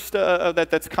 the first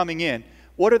that's coming in,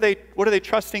 what are they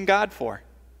trusting God for?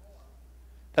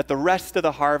 That the rest of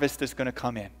the harvest is going to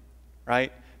come in,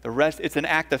 right? The rest, it's an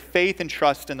act of faith and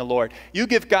trust in the Lord. You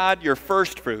give God your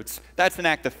first fruits, that's an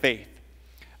act of faith.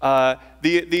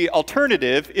 The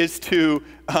alternative is to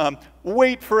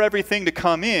wait for everything to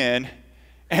come in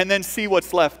and then see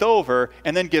what's left over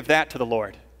and then give that to the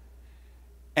Lord.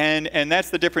 And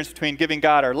that's the difference between giving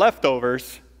God our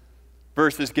leftovers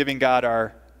versus giving God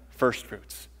our first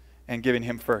fruits and giving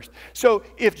him first. So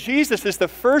if Jesus is the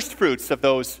first fruits of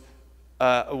those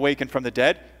awakened from the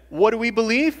dead, what do we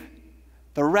believe?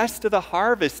 The rest of the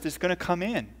harvest is going to come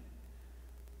in.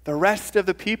 The rest of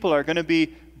the people are going to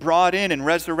be brought in and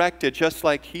resurrected just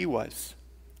like he was.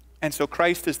 And so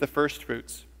Christ is the first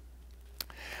fruits.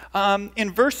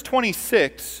 In verse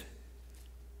 26,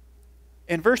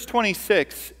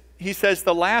 he says,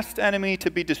 the last enemy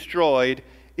to be destroyed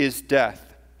is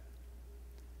death.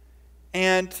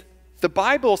 And the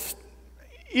Bible,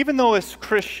 even though as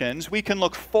Christians we can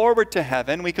look forward to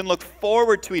heaven, we can look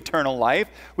forward to eternal life,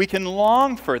 we can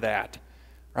long for that,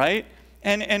 right?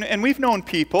 And we've known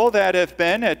people that have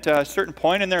been at a certain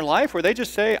point in their life where they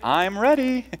just say, I'm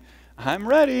ready, I'm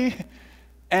ready.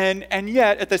 And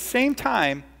yet, at the same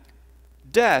time,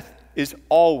 death is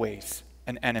always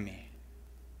an enemy.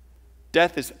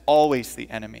 Death is always the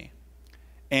enemy.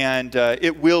 And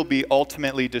it will be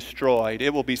ultimately destroyed.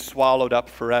 It will be swallowed up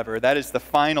forever. That is the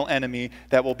final enemy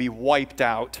that will be wiped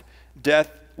out. Death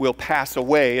will pass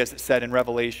away, as it said in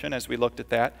Revelation, as we looked at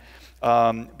that,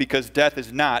 because death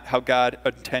is not how God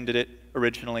intended it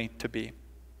originally to be.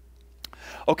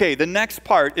 Okay, the next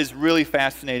part is really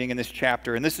fascinating in this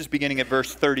chapter, and this is beginning at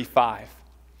verse 35.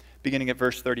 Beginning at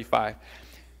verse 35.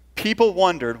 People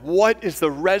wondered, what is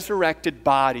the resurrected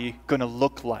body going to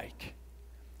look like?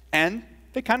 And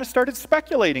they kind of started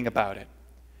speculating about it.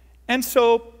 And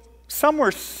so some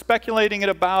were speculating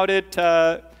about it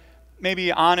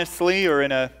maybe honestly or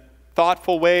in a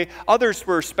thoughtful way. Others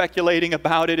were speculating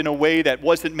about it in a way that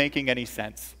wasn't making any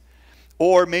sense.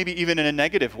 Or maybe even in a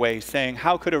negative way, saying,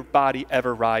 how could a body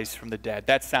ever rise from the dead?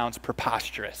 That sounds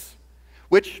preposterous,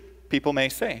 which people may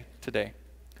say today.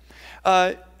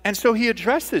 And so he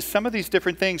addresses some of these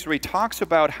different things where he talks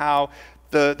about how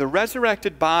the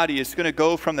resurrected body is going to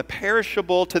go from the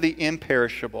perishable to the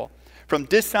imperishable, from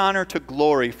dishonor to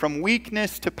glory, from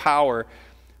weakness to power,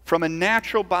 from a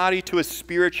natural body to a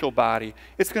spiritual body.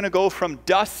 It's going to go from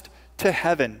dust to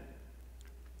heaven.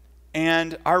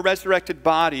 And our resurrected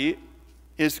body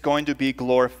is going to be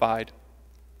glorified.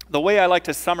 The way I like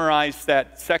to summarize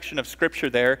that section of Scripture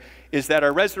there is that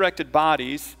our resurrected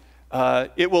bodies,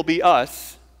 it will be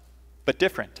us, but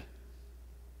different.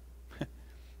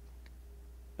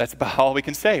 That's about all we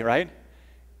can say, right?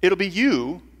 It'll be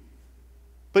you,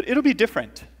 but it'll be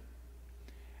different.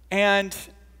 And,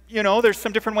 you know, there's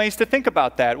some different ways to think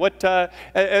about that. What,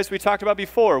 as we talked about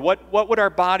before, what would our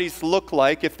bodies look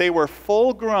like if they were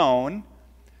full grown,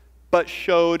 but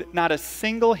showed not a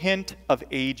single hint of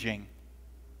aging?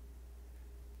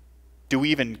 Do we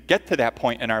even get to that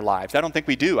point in our lives? I don't think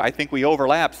we do. I think we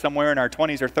overlap somewhere in our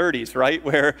 20s or 30s, right?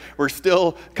 Where we're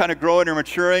still kind of growing or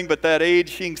maturing, but that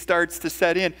aging starts to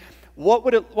set in. What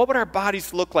would our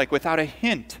bodies look like without a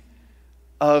hint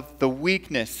of the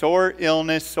weakness or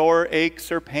illness or aches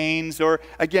or pains or,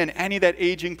 again, any of that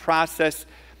aging process,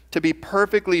 to be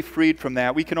perfectly freed from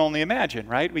that? We can only imagine,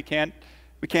 right? We can't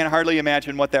hardly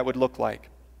imagine what that would look like.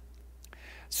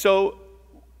 So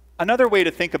another way to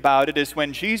think about it is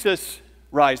when Jesus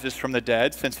rises from the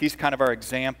dead, since he's kind of our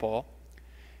example.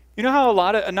 You know how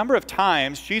a number of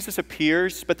times Jesus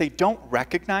appears, but they don't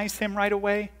recognize him right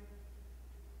away?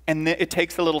 And it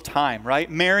takes a little time, right?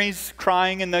 Mary's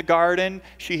crying in the garden.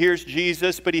 She hears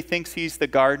Jesus, but he thinks he's the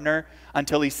gardener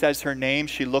until he says her name.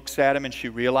 She looks at him and she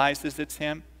realizes it's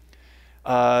him.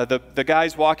 The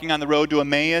guy's walking on the road to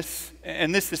Emmaus,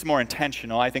 and this is more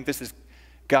intentional. I think this is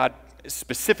God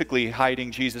specifically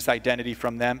hiding Jesus' identity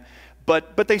from them.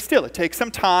 But they still, it takes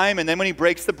some time, and then when he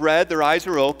breaks the bread, their eyes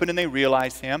are open and they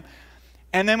realize him.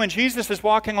 And then when Jesus is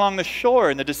walking along the shore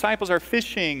and the disciples are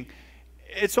fishing,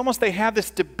 it's almost they have this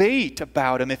debate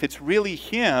about him, if it's really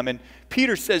him. And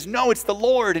Peter says, no, it's the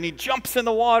Lord. And he jumps in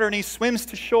the water and he swims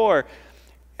to shore.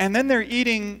 And then they're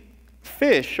eating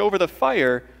fish over the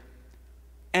fire.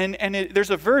 And there's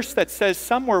a verse that says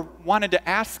some wanted to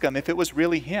ask him if it was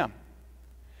really him.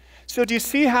 So do you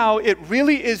see how it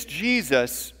really is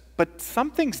Jesus, but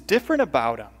something's different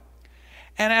about him?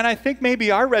 And I think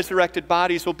maybe our resurrected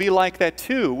bodies will be like that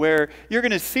too, where you're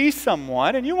going to see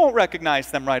someone and you won't recognize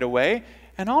them right away.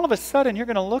 And all of a sudden, you're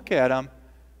going to look at them,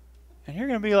 and you're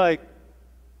going to be like,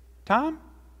 Tom,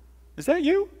 is that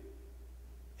you?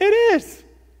 It is.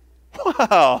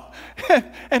 Wow.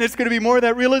 And it's going to be more of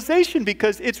that realization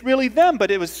because it's really them, but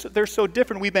they're so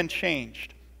different. We've been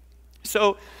changed.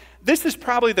 So this is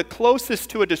probably the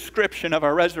closest to a description of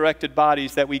our resurrected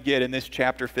bodies that we get in this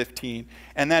chapter 15,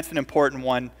 and that's an important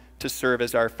one to serve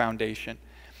as our foundation.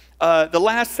 The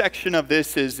last section of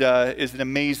this is an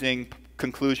amazing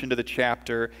conclusion to the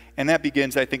chapter, and that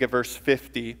begins, I think, at verse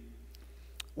 50,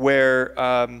 where,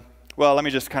 well, let me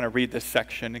just kind of read this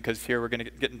section, because here we're going to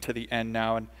get into the end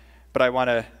now, but I want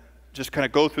to just kind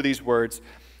of go through these words.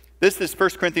 This is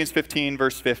 1 Corinthians 15,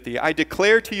 verse 50. I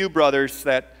declare to you, brothers,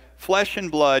 that flesh and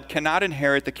blood cannot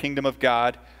inherit the kingdom of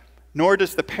God, nor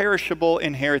does the perishable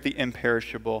inherit the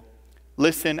imperishable.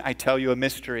 Listen, I tell you a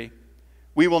mystery.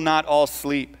 We will not all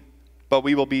sleep, but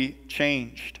we will be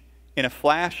changed in a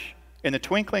flash, in the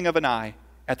twinkling of an eye,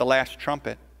 at the last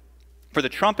trumpet. For the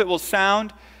trumpet will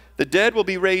sound, the dead will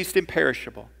be raised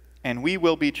imperishable, and we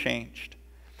will be changed.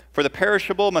 For the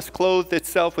perishable must clothe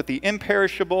itself with the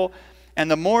imperishable,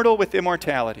 and the mortal with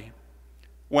immortality.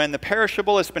 When the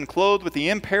perishable has been clothed with the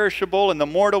imperishable, and the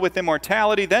mortal with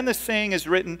immortality, then the saying is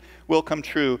written will come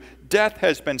true. Death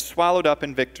has been swallowed up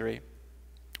in victory.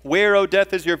 Where, O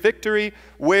death, is your victory?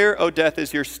 Where, O death,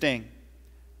 is your sting?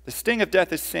 The sting of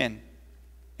death is sin,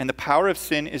 and the power of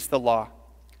sin is the law.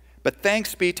 But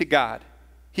thanks be to God,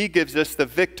 he gives us the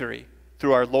victory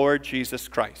through our Lord Jesus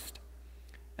Christ.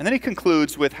 And then he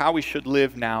concludes with how we should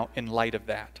live now in light of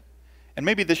that. And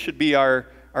maybe this should be our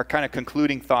kind of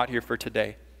concluding thought here for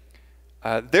today.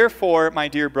 Therefore, my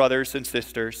dear brothers and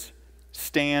sisters,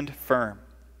 stand firm.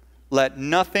 Let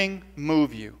nothing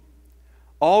move you.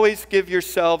 Always give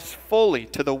yourselves fully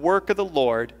to the work of the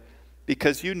Lord,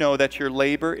 because you know that your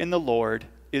labor in the Lord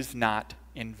is not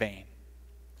in vain.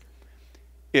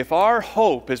 If our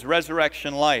hope is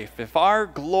resurrection life, if our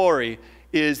glory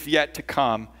is yet to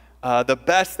come, the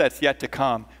best that's yet to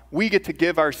come, we get to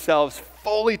give ourselves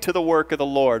fully to the work of the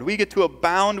Lord. We get to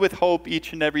abound with hope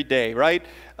each and every day, right?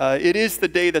 It is the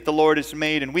day that the Lord has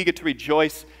made, and we get to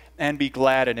rejoice and be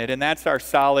glad in it. And that's our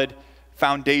solid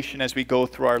foundation as we go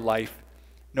through our life,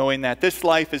 knowing that this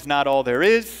life is not all there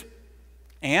is,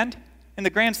 and in the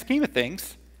grand scheme of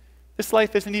things, this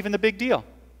life isn't even the big deal,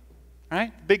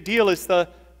 right? The big deal is the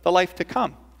life to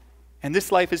come, and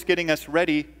this life is getting us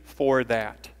ready for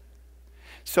that.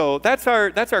 So that's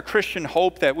our Christian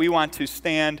hope that we want to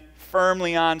stand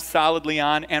firmly on, solidly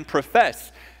on, and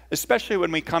profess, especially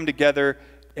when we come together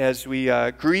as we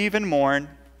grieve and mourn,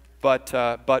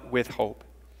 but with hope.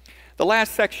 The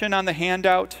last section on the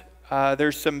handout,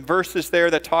 there's some verses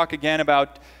there that talk again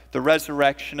about the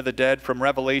resurrection of the dead from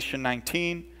Revelation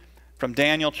 19, from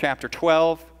Daniel chapter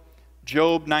 12,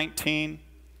 Job 19.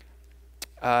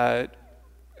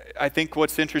 I think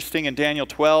what's interesting in Daniel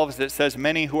 12 is it says,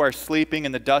 many who are sleeping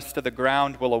in the dust of the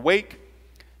ground will awake,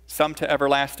 some to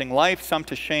everlasting life, some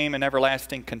to shame and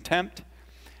everlasting contempt.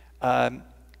 Let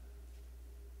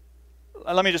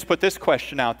me just put this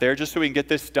question out there, just so we can get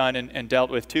this done and dealt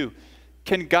with too.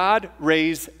 Can God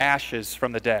raise ashes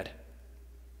from the dead?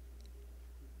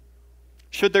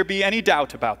 Should there be any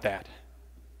doubt about that?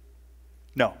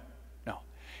 No.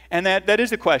 And that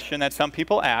is a question that some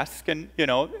people ask, and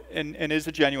is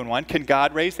a genuine one. Can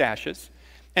God raise ashes?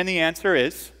 And the answer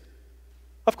is,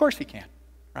 of course he can,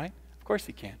 right? Of course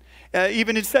he can.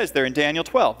 Even it says there in Daniel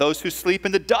 12, those who sleep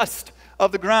in the dust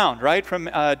of the ground, right? From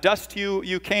dust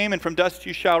you came, and from dust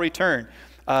you shall return.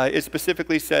 It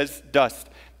specifically says dust.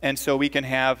 And so we can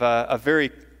have a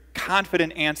very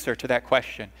confident answer to that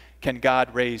question. Can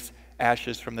God raise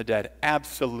ashes from the dead?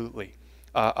 Absolutely.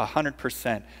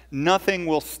 100%. Nothing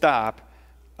will stop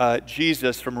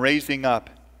Jesus from raising up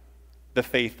the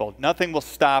faithful. Nothing will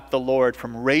stop the Lord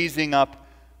from raising up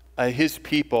his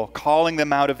people, calling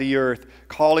them out of the earth,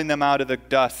 calling them out of the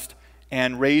dust,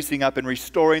 and raising up and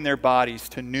restoring their bodies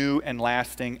to new and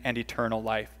lasting and eternal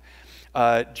life.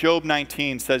 Job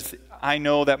 19 says, I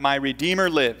know that my Redeemer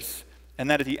lives, and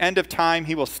that at the end of time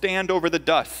he will stand over the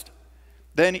dust.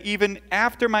 Then even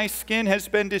after my skin has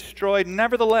been destroyed,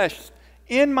 nevertheless,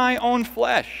 in my own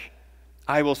flesh,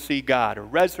 I will see God, a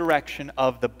resurrection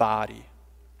of the body.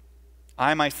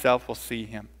 I myself will see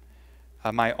him,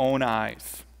 my own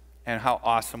eyes. And how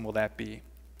awesome will that be?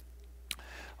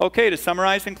 Okay, to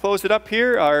summarize and close it up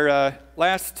here, our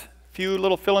last few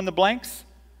little fill-in-the-blanks.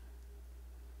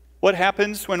 What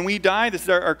happens when we die? This is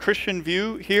our Christian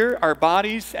view here. Our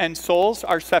bodies and souls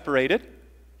are separated.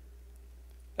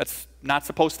 That's not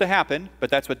supposed to happen, but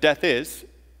that's what death is.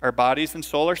 Our bodies and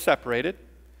soul are separated.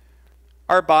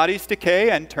 Our bodies decay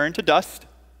and turn to dust.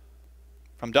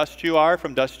 From dust you are,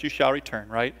 from dust you shall return,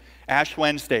 right? Ash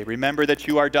Wednesday, remember that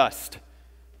you are dust.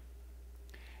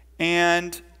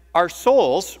 And our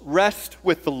souls rest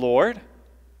with the Lord.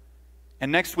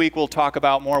 And next week we'll talk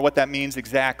about more what that means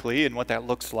exactly and what that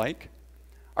looks like.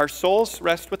 Our souls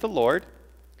rest with the Lord.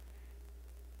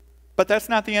 But that's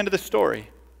not the end of the story.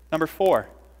 Number 4,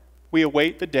 we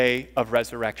await the day of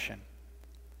resurrection.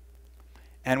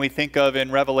 And we think of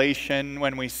in Revelation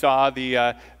when we saw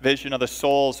the vision of the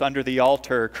souls under the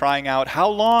altar crying out, how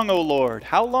long, O Lord?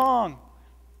 How long?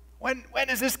 When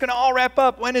is this going to all wrap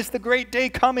up? When is the great day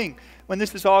coming when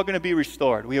this is all going to be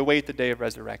restored? We await the day of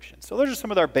resurrection. So those are some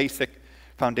of our basic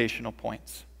foundational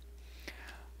points.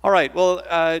 All right,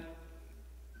 well,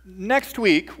 next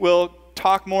week we'll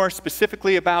talk more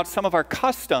specifically about some of our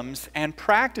customs and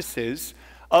practices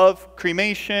of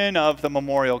cremation, of the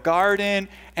memorial garden,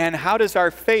 and how does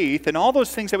our faith and all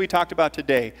those things that we talked about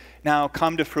today now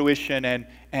come to fruition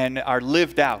and are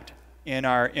lived out in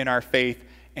our faith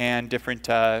and different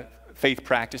faith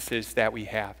practices that we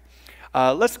have.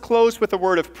 Let's close with a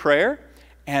word of prayer,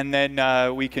 and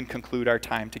then we can conclude our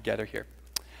time together here.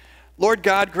 Lord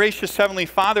God, gracious Heavenly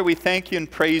Father, we thank you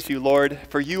and praise you, Lord,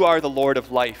 for you are the Lord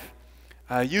of life.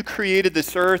 You created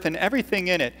this earth and everything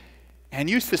in it, and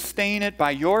you sustain it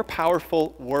by your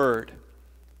powerful word.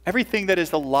 Everything that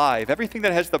is alive, everything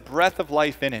that has the breath of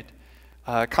life in it,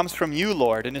 comes from you,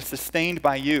 Lord, and is sustained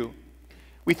by you.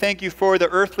 We thank you for the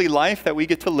earthly life that we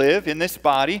get to live in this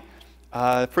body,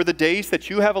 for the days that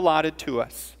you have allotted to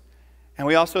us. And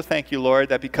we also thank you, Lord,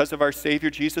 that because of our Savior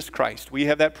Jesus Christ, we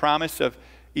have that promise of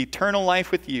eternal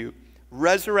life with you,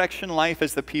 resurrection life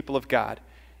as the people of God.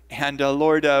 And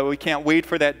Lord, we can't wait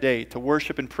for that day to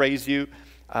worship and praise you,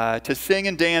 to sing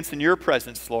and dance in your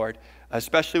presence, Lord,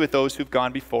 especially with those who've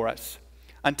gone before us.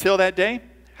 Until that day,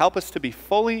 help us to be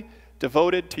fully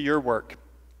devoted to your work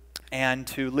and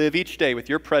to live each day with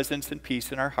your presence and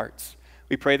peace in our hearts.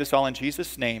 We pray this all in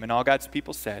Jesus' name, and all God's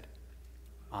people said,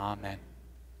 Amen.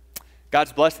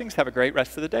 God's blessings. Have a great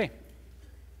rest of the day.